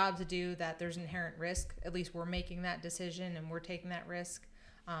them a job to do that, there's inherent risk. At least we're making that decision and we're taking that risk.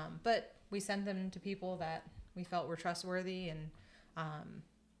 But we sent them to people that we felt were trustworthy, and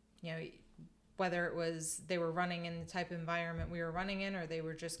whether it was they were running in the type of environment we were running in, or they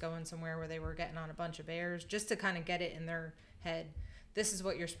were just going somewhere where they were getting on a bunch of bears, just to kind of get it in their head, this is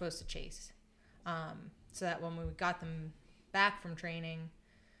what you're supposed to chase. So that when we got them back from training,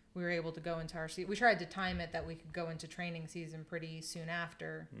 we were able to go into our season. We tried to time it that we could go into training season pretty soon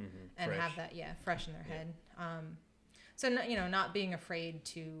after, and fresh. Have that fresh in their head. So not being afraid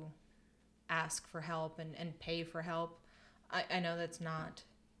to ask for help and pay for help. I know that's not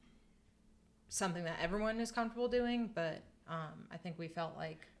something that everyone is comfortable doing, but I think we felt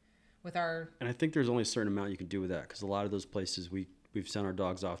like with our... And I think there's only a certain amount you can do with that, because a lot of those places we've sent our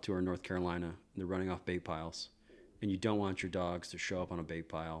dogs off to are in North Carolina, and they're running off bait piles. And you don't want your dogs to show up on a bait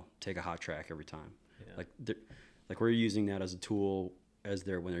pile, take a hot track every time. Yeah. Like we're using that as a tool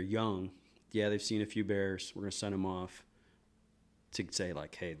when they're young. Yeah, they've seen a few bears. We're gonna send them off to say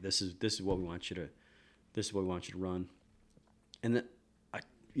like, hey, this is what we want you to run. And that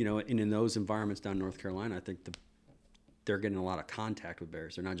in those environments down in North Carolina, I think they're getting a lot of contact with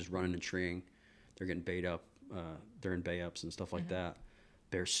bears. They're not just running and treeing. They're getting bait up. They're in bay ups and stuff like that.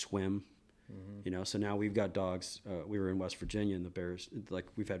 Bears swim. So now we've got dogs. We were in West Virginia, and the bears, like,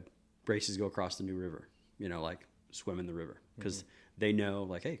 we've had races go across the New River, like swim in the river, because they know,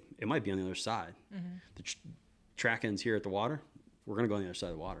 like, hey, it might be on the other side. The track ends here at the water. We're going to go on the other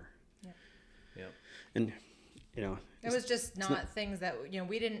side of the water. Yeah. And, it was just not things that,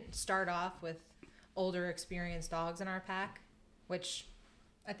 we didn't start off with older, experienced dogs in our pack, which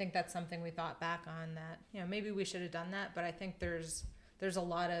I think that's something we thought back on that, maybe we should have done that. But I think there's a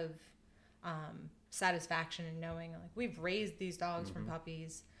lot of satisfaction in knowing, like, we've raised these dogs from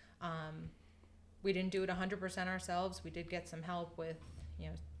puppies. We didn't do it 100% ourselves. We did get some help with,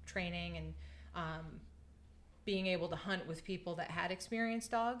 training and being able to hunt with people that had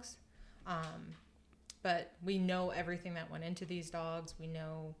experienced dogs. But we know everything that went into these dogs. We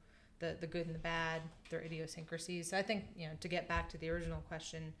know the good and the bad, their idiosyncrasies. So I think, to get back to the original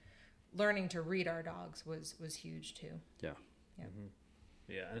question, learning to read our dogs was huge too. Yeah.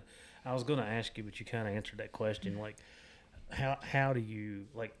 Yeah, I was going to ask you, but you kind of answered that question. Like, how do you,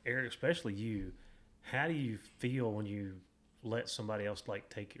 like, Eric, especially you, how do you feel when you let somebody else, like,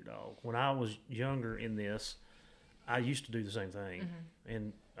 take your dog? When I was younger in this, I used to do the same thing,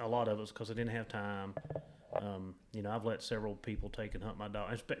 and a lot of us, because I didn't have time. I've let several people take and hunt my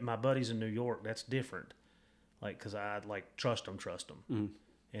dog. My buddies in New York, that's different. Like, because I, like, trust them.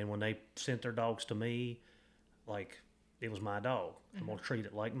 And when they sent their dogs to me, like, it was my dog. I'm going to treat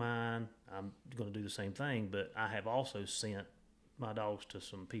it like mine. I'm going to do the same thing, but I have also sent my dogs to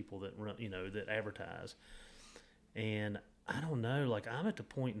some people that run, that advertise. And I don't know, like, I'm at the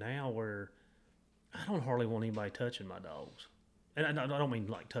point now where I don't hardly want anybody touching my dogs. And I don't mean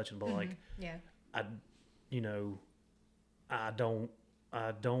like touching, but like, I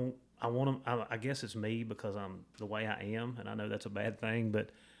want them, I guess it's me because I'm the way I am, and I know that's a bad thing, but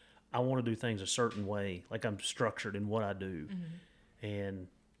I want to do things a certain way. Like, I'm structured in what I do. And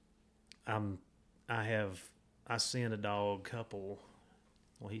I sent a dog couple,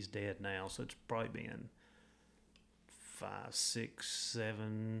 well, he's dead now, so it's probably been 5, 6,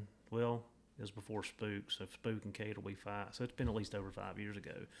 7, well, it was before Spook, so Spook and Kate will be 5, so it's been at least over 5 years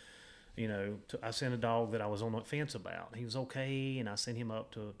ago. I sent a dog that I was on the fence about. He was okay, and I sent him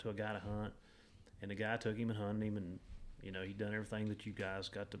up to a guy to hunt, and the guy took him and hunted him, and he'd done everything that you guys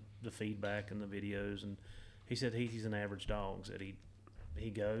got the feedback and the videos, and he said he's an average dog. Said he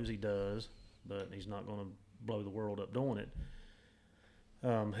goes, he does, but he's not going to blow the world up doing it.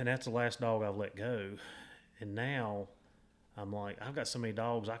 And that's the last dog I've let go. And now I'm like, I've got so many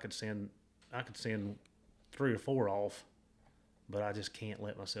dogs I could send 3 or 4 off, but I just can't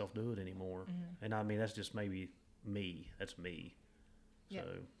let myself do it anymore. And I mean, that's just maybe me. That's me. Yeah. So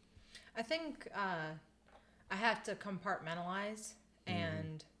I think I have to compartmentalize,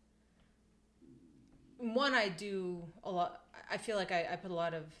 and one, I do a lot. I feel like I put a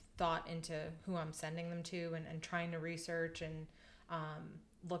lot of thought into who I'm sending them to, and trying to research and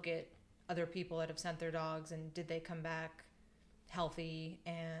look at other people that have sent their dogs, and did they come back healthy,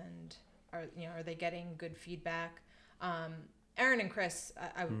 and are they getting good feedback. Aaron and Chris,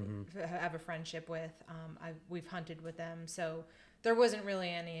 I have a friendship with. We've hunted with them, so there wasn't really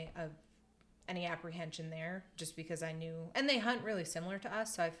any apprehension there, just because I knew, and they hunt really similar to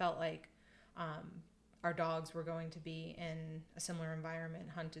us, so I felt like our dogs were going to be in a similar environment,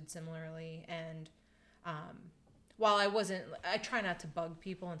 hunted similarly, and while I try not to bug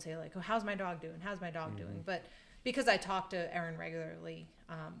people and say like, oh, how's my dog doing? How's my dog doing? But because I talk to Aaron regularly,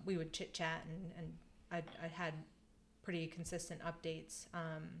 we would chit chat, and I had pretty consistent updates.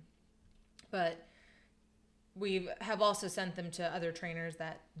 But we have also sent them to other trainers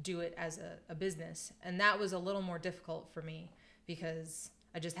that do it as a business. And that was a little more difficult for me, because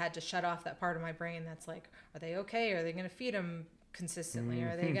I just had to shut off that part of my brain that's like, are they okay? Are they going to feed them consistently?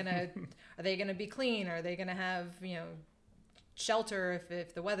 Are they going to be clean? Are they going to have, shelter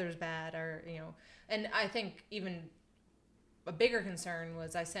if the weather's bad, or, and I think even a bigger concern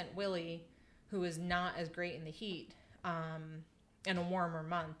was I sent Willie, who is not as great in the heat, in a warmer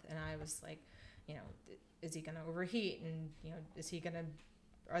month. And I was like, is he going to overheat? And,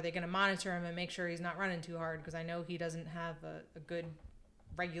 are they going to monitor him and make sure he's not running too hard? Because I know he doesn't have a good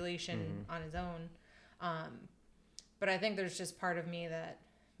regulation on his own. But I think there's just part of me that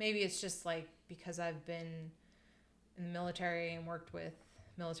maybe it's just like, because I've been in the military and worked with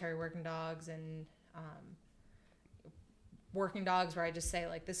military working dogs, and working dogs where I just say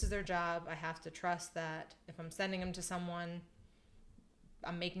like, this is their job. I have to trust that if I'm sending them to someone,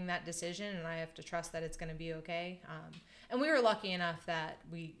 I'm making that decision, and I have to trust that it's going to be okay. And we were lucky enough that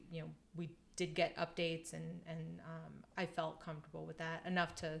we did get updates, and I felt comfortable with that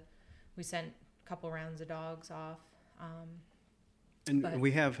enough we sent a couple rounds of dogs off. And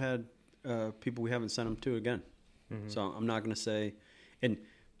we have had people we haven't sent them to again. So I'm not going to say, and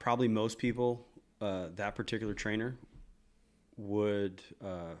probably most people, that particular trainer would,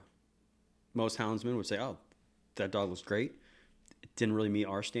 most houndsmen would say, oh, that dog was great. It didn't really meet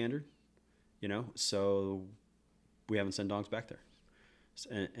our standard, so we haven't sent dogs back there.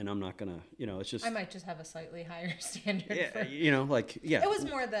 And I'm not going to, it's just. I might just have a slightly higher standard. Yeah, It was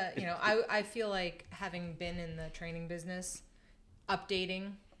more that, I feel like, having been in the training business,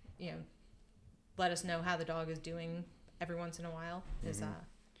 updating, let us know how the dog is doing every once in a while is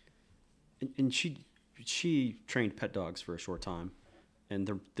And she trained pet dogs for a short time,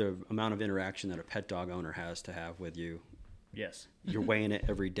 and the amount of interaction that a pet dog owner has to have with you. yes, You're weighing it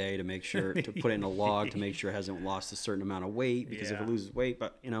every day to make sure, to put it in a log to make sure it hasn't lost a certain amount of weight, because if it loses weight,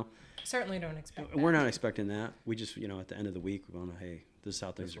 but certainly don't expect we're not expecting that. We just, at the end of the week, we're going, hey, this is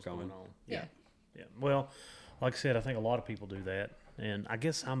how things are going. Yeah. Well, like I said, I think a lot of people do that, and I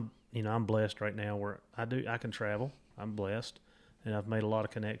guess I'm blessed right now where I can travel. I'm blessed, and I've made a lot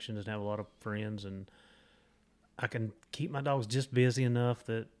of connections and have a lot of friends, and I can keep my dogs just busy enough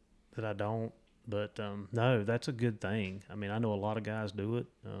that I don't. But no, that's a good thing. I mean, I know a lot of guys do it,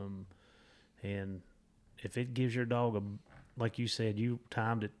 and if it gives your dog like you said, you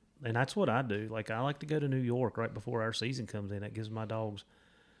timed it, and that's what I do. Like, I like to go to New York right before our season comes in. That gives my dogs,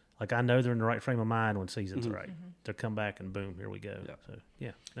 like, I know they're in the right frame of mind when season's right. They'll come back and boom, here we go. Yeah. So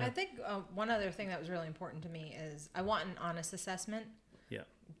yeah. I think one other thing that was really important to me is I want an honest assessment. Yeah.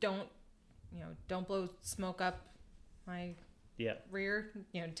 Don't blow smoke up my rear.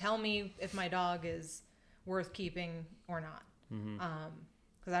 Tell me if my dog is worth keeping or not.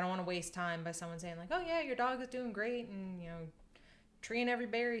 Because I don't want to waste time by someone saying like, oh yeah, your dog is doing great, and treeing every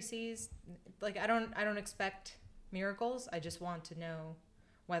bear he sees. Like, I don't expect miracles. I just want to know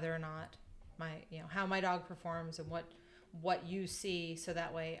whether or not how my dog performs, and what you see, so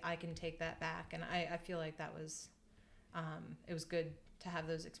that way I can take that back. And I feel like that was it was good to have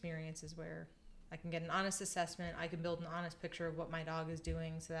those experiences where I can get an honest assessment. I can build an honest picture of what my dog is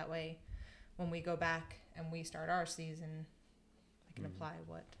doing, so that way when we go back and we start our season, I can apply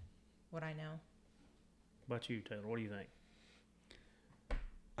what I know. What about you, Taylor? What do you think?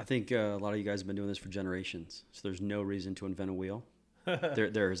 I think a lot of you guys have been doing this for generations, so there's no reason to invent a wheel.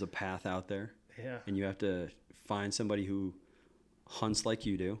 There is a path out there, and you have to find somebody who hunts like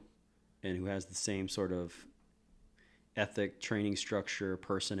you do, and who has the same sort of ethic, training structure,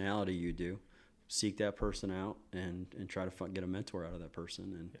 personality you do. seek that person out and try to get a mentor out of that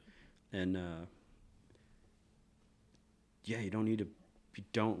person. And you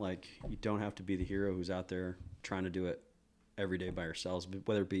don't have to be the hero who's out there trying to do it every day by yourselves,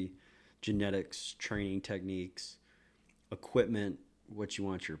 whether it be genetics, training techniques, equipment, what you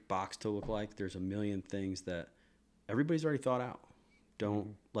want your box to look like. There's a million things that everybody's already thought out.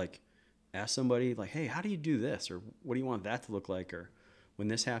 Don't ask somebody hey, how do you do this? Or what do you want that to look like? Or when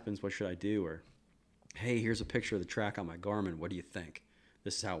this happens, what should I do? Or, hey, here's a picture of the track on my Garmin. What do you think?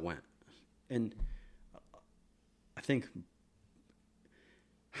 This is how it went. And I think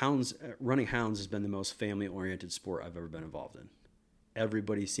running hounds has been the most family-oriented sport I've ever been involved in.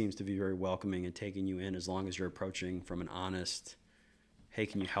 Everybody seems to be very welcoming and taking you in as long as you're approaching from an honest, hey,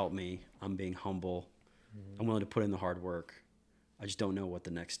 can you help me? I'm being humble. I'm willing to put in the hard work. I just don't know what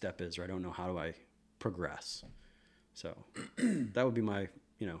the next step is, or I don't know how do I progress. So that would be my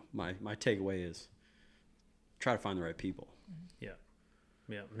takeaway is try to find the right people. Yeah.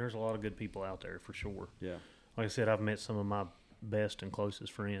 Yeah. And there's a lot of good people out there for sure. Yeah. Like I said, I've met some of my best and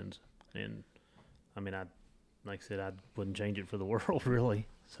closest friends. And I mean, I wouldn't change it for the world really.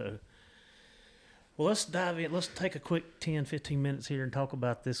 So, well, let's dive in. Let's take a quick 10, 15 minutes here and talk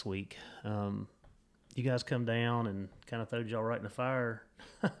about this week. You guys come down and kind of throwed y'all right in the fire.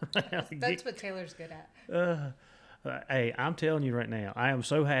 That's what Taylor's good at. Hey, I'm telling you right now, I am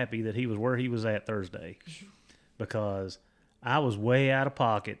so happy that he was where he was at Thursday because I was way out of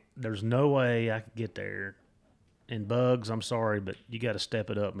pocket. There's no way I could get there. And Bugs, I'm sorry, but you got to step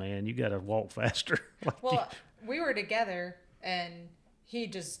it up, man. You got to walk faster. We were together, and he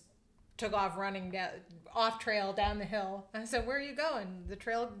just took off running off trail down the hill. I said, "Where are you going?" The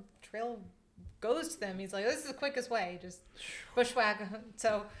trail goes to them. He's like, "This is the quickest way, just bushwhack."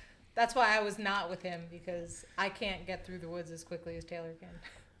 So that's why I was not with him, because I can't get through the woods as quickly as Taylor can.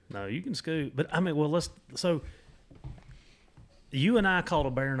 No, you can scoot. But, I mean, well, so you and I caught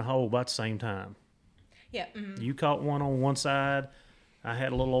a bear in a hole about the same time. Yeah. Mm-hmm. You caught one on one side. I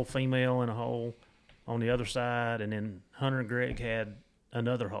had a little old female in a hole on the other side, and then Hunter and Greg had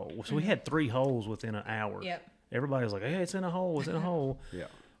another hole. So we had 3 holes within an hour. Yep. Everybody was like, hey, it's in a hole, it's in a hole. Yeah.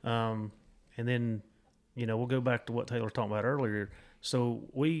 And then, we'll go back to what Taylor was talking about earlier. So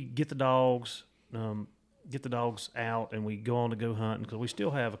we get the dogs out, and we go on to go hunting because we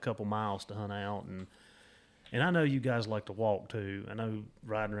still have a couple miles to hunt out. And I know you guys like to walk too. I know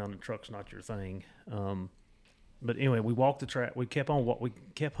riding around in the truck's not your thing. But anyway, we walked the track. We kept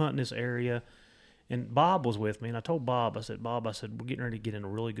hunting this area. And Bob was with me, and I told Bob, I said, we're getting ready to get in a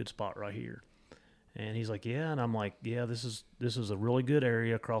really good spot right here. And he's like, yeah. And I'm like, yeah, this is a really good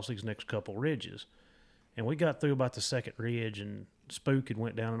area across these next couple ridges. And we got through about the second ridge, and Spook had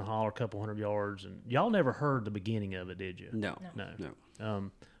went down in the holler a couple hundred yards. And y'all never heard the beginning of it, did you? No.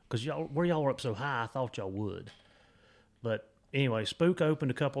 Because where y'all were up so high, I thought y'all would. But anyway, Spook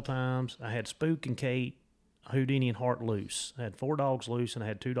opened a couple times. I had Spook and Kate, Houdini, and Hart loose. I had 4 dogs loose, and I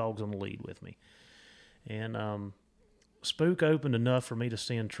had 2 dogs on the lead with me. And Spook opened enough for me to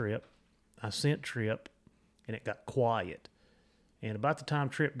send Trip. I sent Trip, and it got quiet. And about the time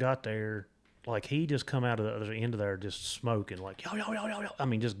Trip got there, he just come out of the other end of there just smoking, yo. I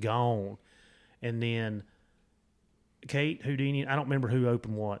mean, just gone. And then Kate, Houdini, I don't remember who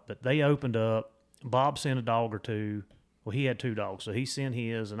opened what, but they opened up. Bob sent a dog or 2. Well, he had 2 dogs, so he sent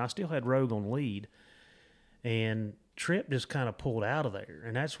his, and I still had Rogue on lead. And Trip just kind of pulled out of there.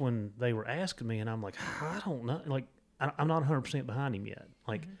 And that's when they were asking me, and I'm like, I don't know. I'm not 100% behind him yet.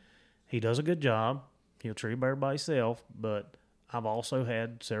 He does a good job. He'll tree bear by himself, but I've also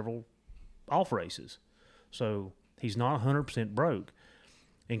had several off races. So he's not 100% broke.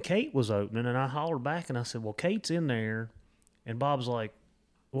 And Kate was opening, and I hollered back, and I said, well, Kate's in there. And Bob's like,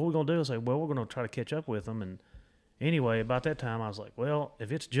 what are we going to do? I said, well, we're going to try to catch up with him. And anyway, about that time, I was like, well,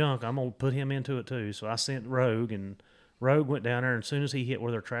 if it's junk, I'm going to put him into it too. So I sent Rogue, and Rogue went down there, and as soon as he hit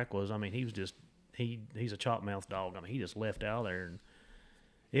where their track was, I mean, he was just, he's a chop-mouthed dog. I mean, he just left out of there, and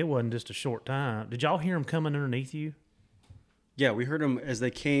it wasn't just a short time. Did y'all hear him coming underneath you? Yeah, we heard him as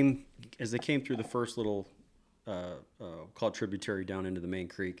they came through the first little called tributary down into the main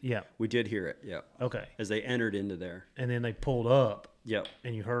creek. Yeah. We did hear it, yeah. Okay. As they entered into there. And then they pulled up. Yep.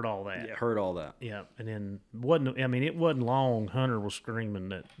 And you heard all that. Yeah, heard all that. Yeah. And then it wasn't long. Hunter was screaming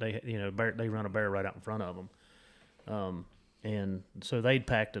that they run a bear right out in front of them. And so they'd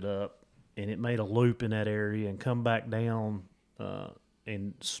packed it up, and it made a loop in that area and come back down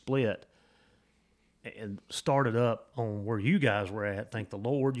and split and started up on where you guys were at. Thank the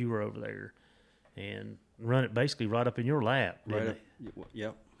Lord you were over there, and run it basically right up in your lap. Right up.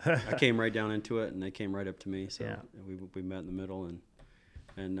 Yep. I came right down into it, and they came right up to me. So yeah. we met in the middle,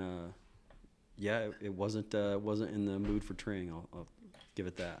 and Yeah, it wasn't in the mood for treeing. I'll give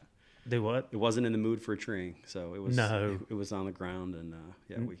it that. Do what? It wasn't in the mood for treeing, so it was. No. It was on the ground, and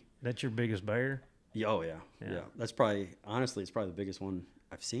That's your biggest bear? Yeah, oh yeah. That's probably, honestly, it's probably the biggest one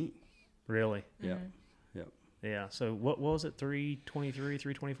I've seen. Really? Yeah. Yeah. So what was it? 323,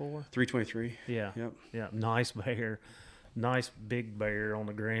 324? 323. Yeah. Yep. Yeah. Nice bear. Nice big bear on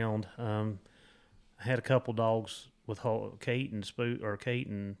the ground. I had a couple dogs with Kate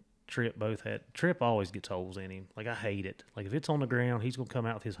and Trip both had. Trip always gets holes in him. Like, I hate it. Like, if it's on the ground, he's going to come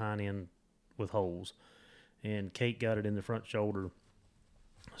out with his hind end with holes. And Kate got it in the front shoulder.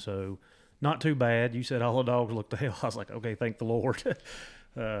 So, not too bad. You said all the dogs looked to hell. I was like, okay, thank the Lord.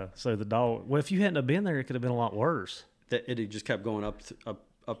 So the dog, well, if you hadn't have been there, it could have been a lot worse. It just kept going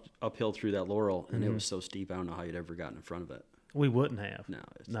uphill through that laurel, and it was so steep. I don't know how you'd ever gotten in front of it. We wouldn't have.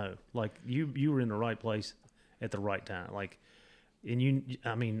 No. Like, you were in the right place at the right time. Like,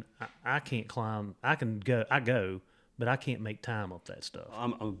 and I can't climb. I go, but I can't make time up that stuff.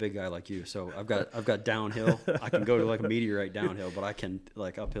 I'm a big guy like you, so I've got downhill. I can go to like a meteorite downhill, but I can,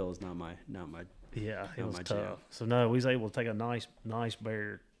 like, uphill is not my. Yeah, it was my tough. jam. So no, we was able to take a nice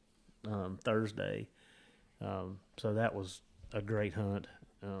bear Thursday. So that was a great hunt.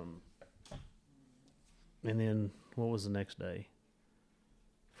 And then what was the next day?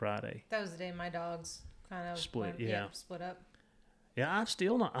 Friday. That was the day my dogs kind of Split, split up. Yeah, I'm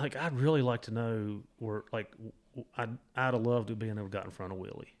still not, like, I'd really like to know where, like, I'd have loved to have been able to got in front of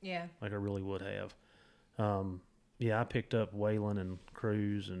Willie. Yeah. Like, I really would have. I picked up Waylon and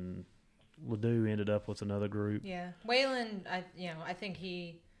Cruz, and Ledoux ended up with another group. Yeah. Waylon, I think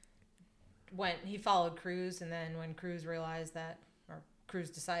he followed Cruz, and then when Cruz realized that, or Cruz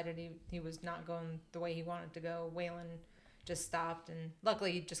decided he was not going the way he wanted to go, Waylon just stopped, and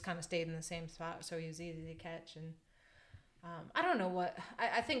luckily he just kind of stayed in the same spot, so he was easy to catch. And I don't know what,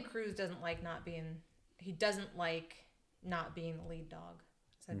 I think Cruz doesn't like not being the lead dog.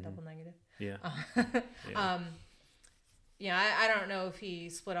 Is that double negative? Yeah. I don't know if he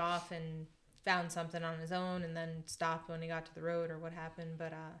split off and found something on his own and then stopped when he got to the road or what happened.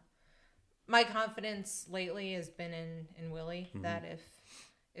 But my confidence lately has been in Willie, that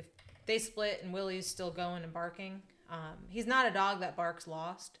if they split and Willie's still going and barking, he's not a dog that barks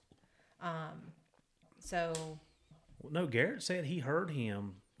lost. No, Garrett said he heard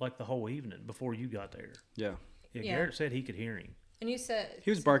him like the whole evening before you got there. Yeah. Yeah, Garrett said he could hear him. And you said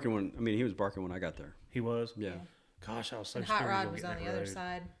he was barking when I got there. He was? Yeah. Gosh, I was so and scared. Hot Rod was on the other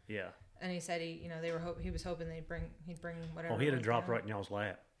side. Yeah. And he said he was hoping he'd bring whatever. Oh, he had to drop right in y'all's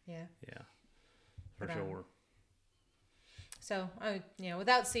lap. Yeah. Yeah. For sure. So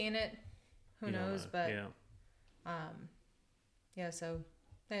without seeing it, who knows? But so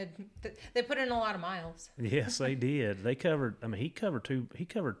they put in a lot of miles. Yes, they did. They covered. I mean, he covered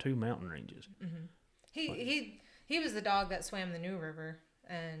two mountain ranges. Mm-hmm. He was the dog that swam the New River,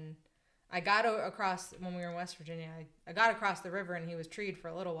 and I got across when we were in West Virginia. I got across the river, and he was treed for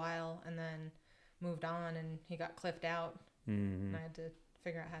a little while, and then moved on, and he got cliffed out, and I had to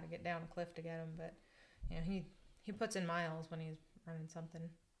figure out how to get down a cliff to get him. But he puts in miles when he's running something,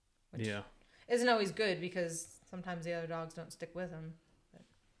 which isn't always good because sometimes the other dogs don't stick with him.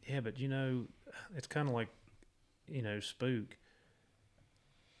 Yeah, but it's kind of like, Spook.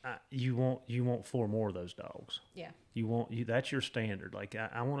 You want 4 more of those dogs. Yeah. That's your standard. Like,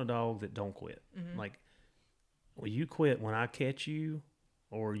 I want a dog that don't quit. Mm-hmm. Like, well, you quit when I catch you,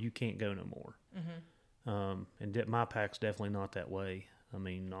 or you can't go no more. Mm-hmm. And my pack's definitely not that way. I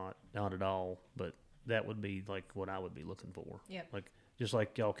mean, not at all. But that would be like what I would be looking for. Yep. Like, just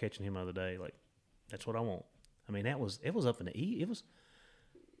like y'all catching him the other day. Like, that's what I want. I mean, it was up in the east. It was.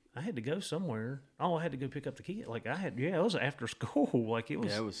 I had to go somewhere. Oh, I had to go pick up the kid. Like, it was after school. Like, it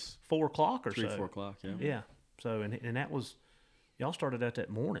was 4 o'clock or 4 o'clock, yeah. Yeah. So, and that was, y'all started out that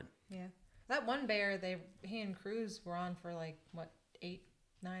morning. Yeah. That one bear, he and Cruz were on for 8-9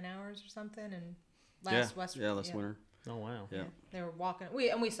 hours or something. And last winter. Oh, wow. Yeah. They were walking.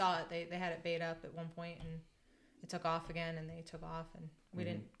 We saw it. They had it bait up at one point, and it took off again, and they took off, and we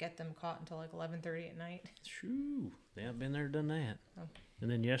didn't get them caught until 11:30 at night. Shoo. Yeah, I've been there, done that. Oh. And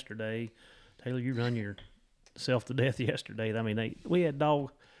then yesterday, Taylor, you run yourself to death yesterday. I mean, we had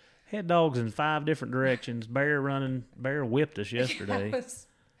dogs in 5 different directions. Bear whipped us yesterday.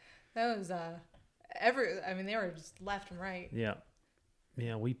 that was they were just left and right. Yeah.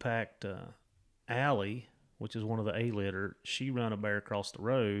 Yeah, we packed Allie, which is one of the A-litter. She run a bear across the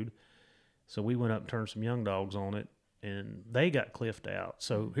road. So we went up and turned some young dogs on it, and they got cliffed out.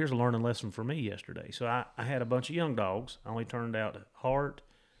 So here's a learning lesson for me yesterday. So I had a bunch of young dogs. I only turned out Hart,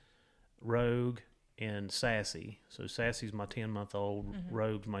 Rogue, and Sassy. So Sassy's my 10-month-old,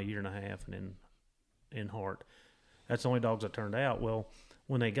 Rogue's my 1.5 years, and then in heart. That's the only dogs that turned out. Well,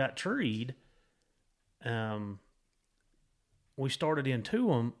 when they got treed, we started into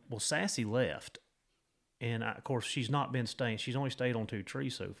them. Well, Sassy left. And, of course, she's not been staying. She's only stayed on 2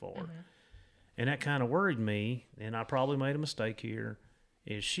 trees so far. Mm-hmm. And that kind of worried me, and I probably made a mistake here,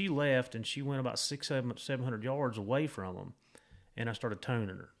 is she left, and she went about 700 yards away from them, and I started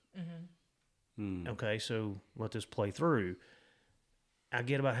toning her. Mm-hmm. Okay, so let this play through. I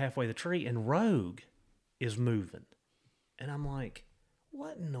get about halfway the tree, and Rogue is moving. And I'm like,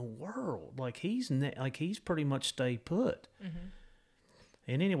 what in the world? Like, he's pretty much stayed put. Mm-hmm.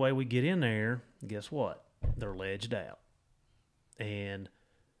 And anyway, we get in there, guess what? They're ledged out. And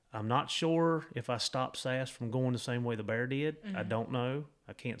I'm not sure if I stopped Sass from going the same way the bear did. Mm-hmm. I don't know.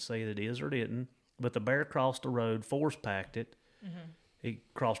 I can't say that it is or didn't. But the bear crossed the road, force packed it. Mm-hmm. He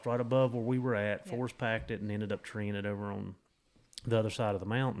crossed right above where we were at, force packed it, and ended up treeing it over on the other side of the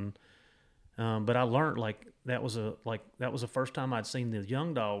mountain. But I learned that was the first time I'd seen the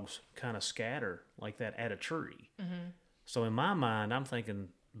young dogs kind of scatter like that at a tree. Mm-hmm. So in my mind, I'm thinking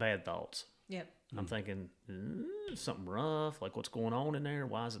bad thoughts. Yep. I'm thinking something rough, like what's going on in there?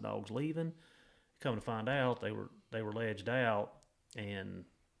 Why is the dogs leaving? Come to find out, they were ledged out, and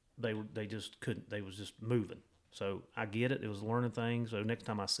they just couldn't. They was just moving. So I get it. It was a learning thing. So next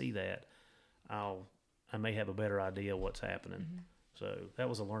time I see that, I may have a better idea what's happening. Mm-hmm. So that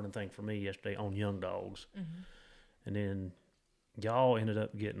was a learning thing for me yesterday on young dogs. Mm-hmm. And then y'all ended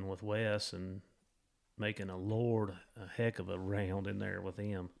up getting with Wes and making a heck of a round in there with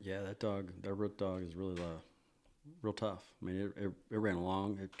him. Yeah, that root dog is really real tough. I mean, it ran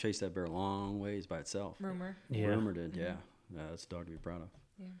long. It chased that bear a long ways by itself. Rumor. Yeah. Rumor did, yeah. That's a dog to be proud of.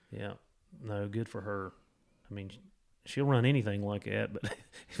 Yeah. No, good for her. I mean, she'll run anything like that, but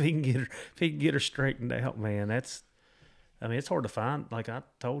if he can get her straightened out, man, it's hard to find. Like I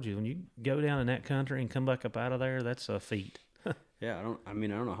told you, when you go down in that country and come back up out of there, that's a feat. Yeah, I don't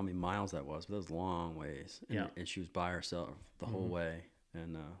know how many miles that was, but it was long ways. And, and she was by herself the whole way.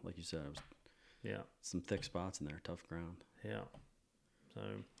 And like you said, it was some thick spots in there, tough ground. Yeah. So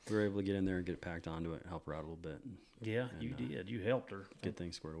we were able to get in there and get it packed onto it and help her out a little bit. You did. You helped her. Get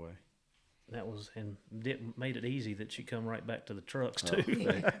things squared away. That was, and it made it easy that she come right back to the trucks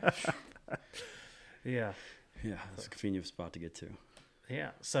too. Yeah. Yeah, it's a convenient spot to get to. Yeah.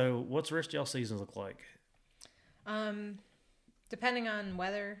 So what's the rest of y'all seasons look like? Depending on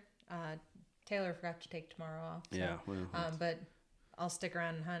weather, Taylor forgot to take tomorrow off. So, yeah. But I'll stick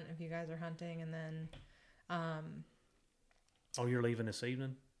around and hunt if you guys are hunting, and then. Oh, you're leaving this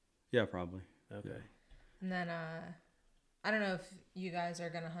evening? Yeah, probably. Okay. Yeah. And then I don't know if you guys are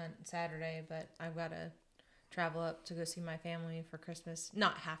gonna hunt Saturday, but I've got to travel up to go see my family for Christmas.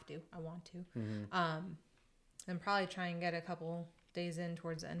 Not have to. I want to. Mm-hmm. And probably try and get a couple days in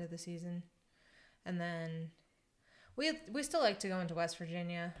towards the end of the season, and then. We still like to go into West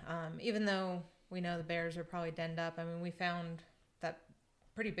Virginia, even though we know the bears are probably denned up. I mean, we found that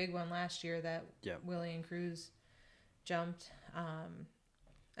pretty big one last year that Willie and Cruz jumped.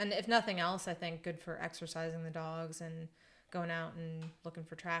 And if nothing else, I think good for exercising the dogs and going out and looking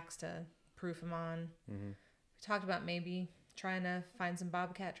for tracks to proof them on. Mm-hmm. We talked about maybe trying to find some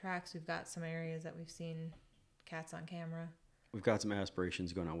bobcat tracks. We've got some areas that we've seen cats on camera. We've got some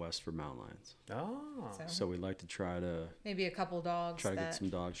aspirations going out west for mountain lions. Oh. So we'd like to try to... Maybe a couple dogs. Try to get some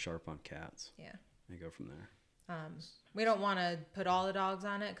dogs sharp on cats. Yeah. And go from there. We don't want to put all the dogs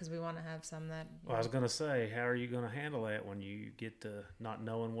on it because we want to have some that... Well, I was going to say, how are you going to handle that when you get to not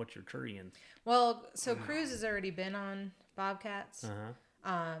knowing what you're treeing? Well, so Cruz has already been on bobcats.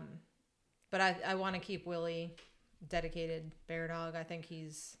 Uh-huh. But I want to keep Willie dedicated bear dog. I think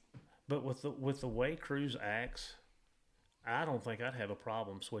he's... But with the way Cruz acts... I don't think I'd have a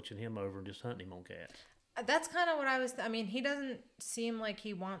problem switching him over and just hunting him on cats. That's kind of what I was... I mean, he doesn't seem like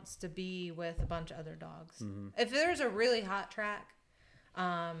he wants to be with a bunch of other dogs. Mm-hmm. If there's a really hot track,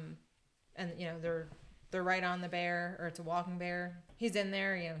 and, they're right on the bear, or it's a walking bear, he's in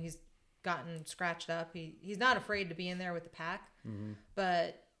there, he's gotten scratched up. He's not afraid to be in there with the pack, mm-hmm.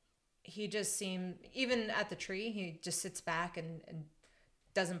 but he just seemed... Even at the tree, he just sits back and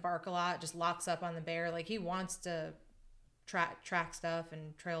doesn't bark a lot, just locks up on the bear. Like, he wants to... track stuff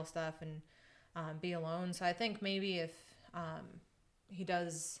and trail stuff and be alone. So I think maybe if he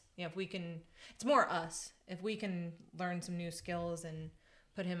does, if we can, it's more us. If we can learn some new skills and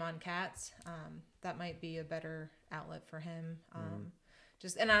put him on cats, that might be a better outlet for him.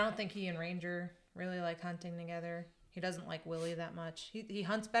 And I don't think he and Ranger really like hunting together. He doesn't like Willie that much. He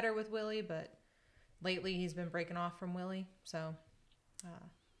hunts better with Willie, but lately he's been breaking off from Willie. So,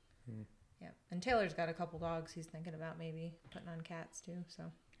 yeah, and Taylor's got a couple dogs he's thinking about maybe putting on cats too. So,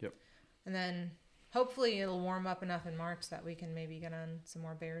 yep. And then hopefully it'll warm up enough in March that we can maybe get on some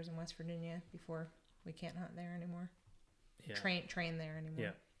more bears in West Virginia before we can't hunt there anymore. Yeah. Train there anymore.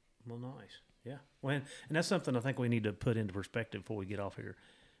 Yeah. Well, nice. Yeah. Well, and that's something I think we need to put into perspective before we get off here.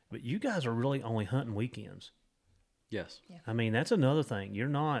 But you guys are really only hunting weekends. Yes. Yeah. I mean, that's another thing. You're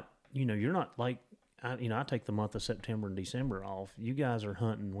not like, I take the month of September and December off. You guys are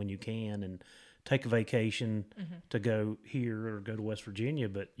hunting when you can and take a vacation to go here or go to West Virginia.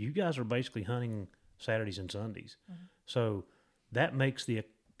 But you guys are basically hunting Saturdays and Sundays. So that makes the,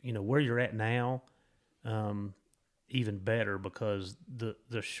 where you're at now, even better because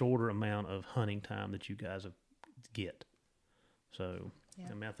the shorter amount of hunting time that you guys get. So,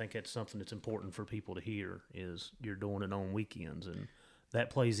 I mean, I think that's something that's important for people to hear is you're doing it on weekends, and that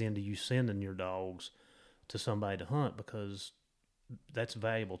plays into you sending your dogs to somebody to hunt because that's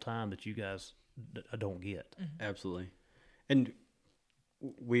valuable time that you guys don't get. Absolutely. And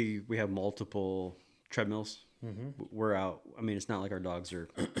we have multiple treadmills. We're out. I mean, it's not like our dogs are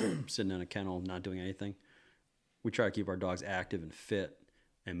sitting in a kennel not doing anything. We try to keep our dogs active and fit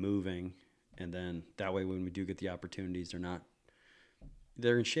and moving, and then that way when we do get the opportunities,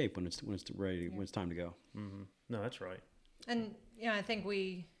 they're in shape when it's ready when it's time to go. No, that's right. And I think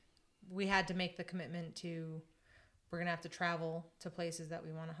we had to make the commitment to we're gonna have to travel to places that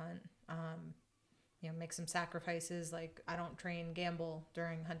we want to hunt. Make some sacrifices. Like I don't train gamble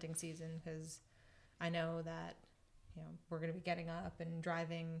during hunting season because I know that we're gonna be getting up and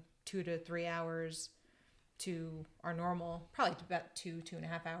driving 2 to 3 hours to our normal, probably about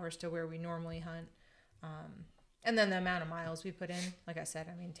 2.5 hours to where we normally hunt. And then the amount of miles we put in, like I said,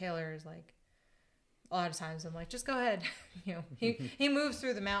 I mean, Taylor is like, a lot of times I'm like, just go ahead. He moves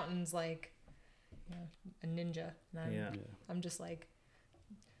through the mountains like a ninja. And I'm just like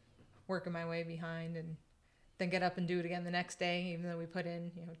working my way behind and then get up and do it again the next day, even though we put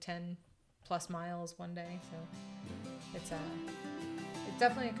in, 10 plus miles one day. So it's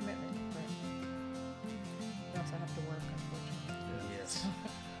definitely a commitment. We also have to work, unfortunately. Yes.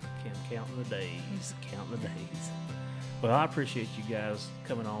 Counting the days. Counting the days. Well, I appreciate you guys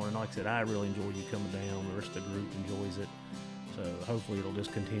coming on. And like I said, I really enjoy you coming down. The rest of the group enjoys it. So hopefully it'll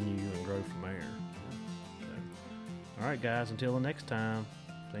just continue and grow from there. So, all right, guys, until the next time,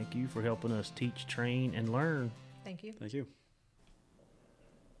 thank you for helping us teach, train, and learn. Thank you. Thank you.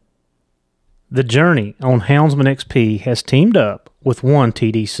 The Journey on Houndsman XP has teamed up with One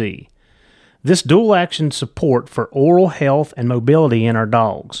TDC. This dual-action support for oral health and mobility in our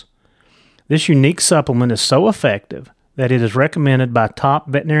dogs. This unique supplement is so effective that it is recommended by top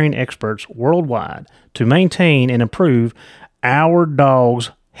veterinarian experts worldwide to maintain and improve our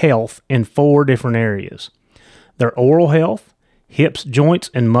dog's health in 4 different areas. Their oral health, hips, joints,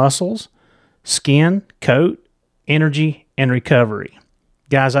 and muscles, skin, coat, energy, and recovery.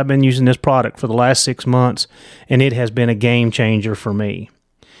 Guys, I've been using this product for the last 6 months, and it has been a game changer for me.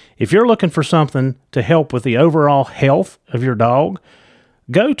 If you're looking for something to help with the overall health of your dog,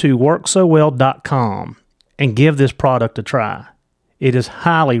 go to worksowell.com and give this product a try. It is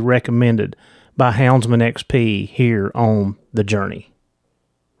highly recommended by Houndsman XP here on The Journey.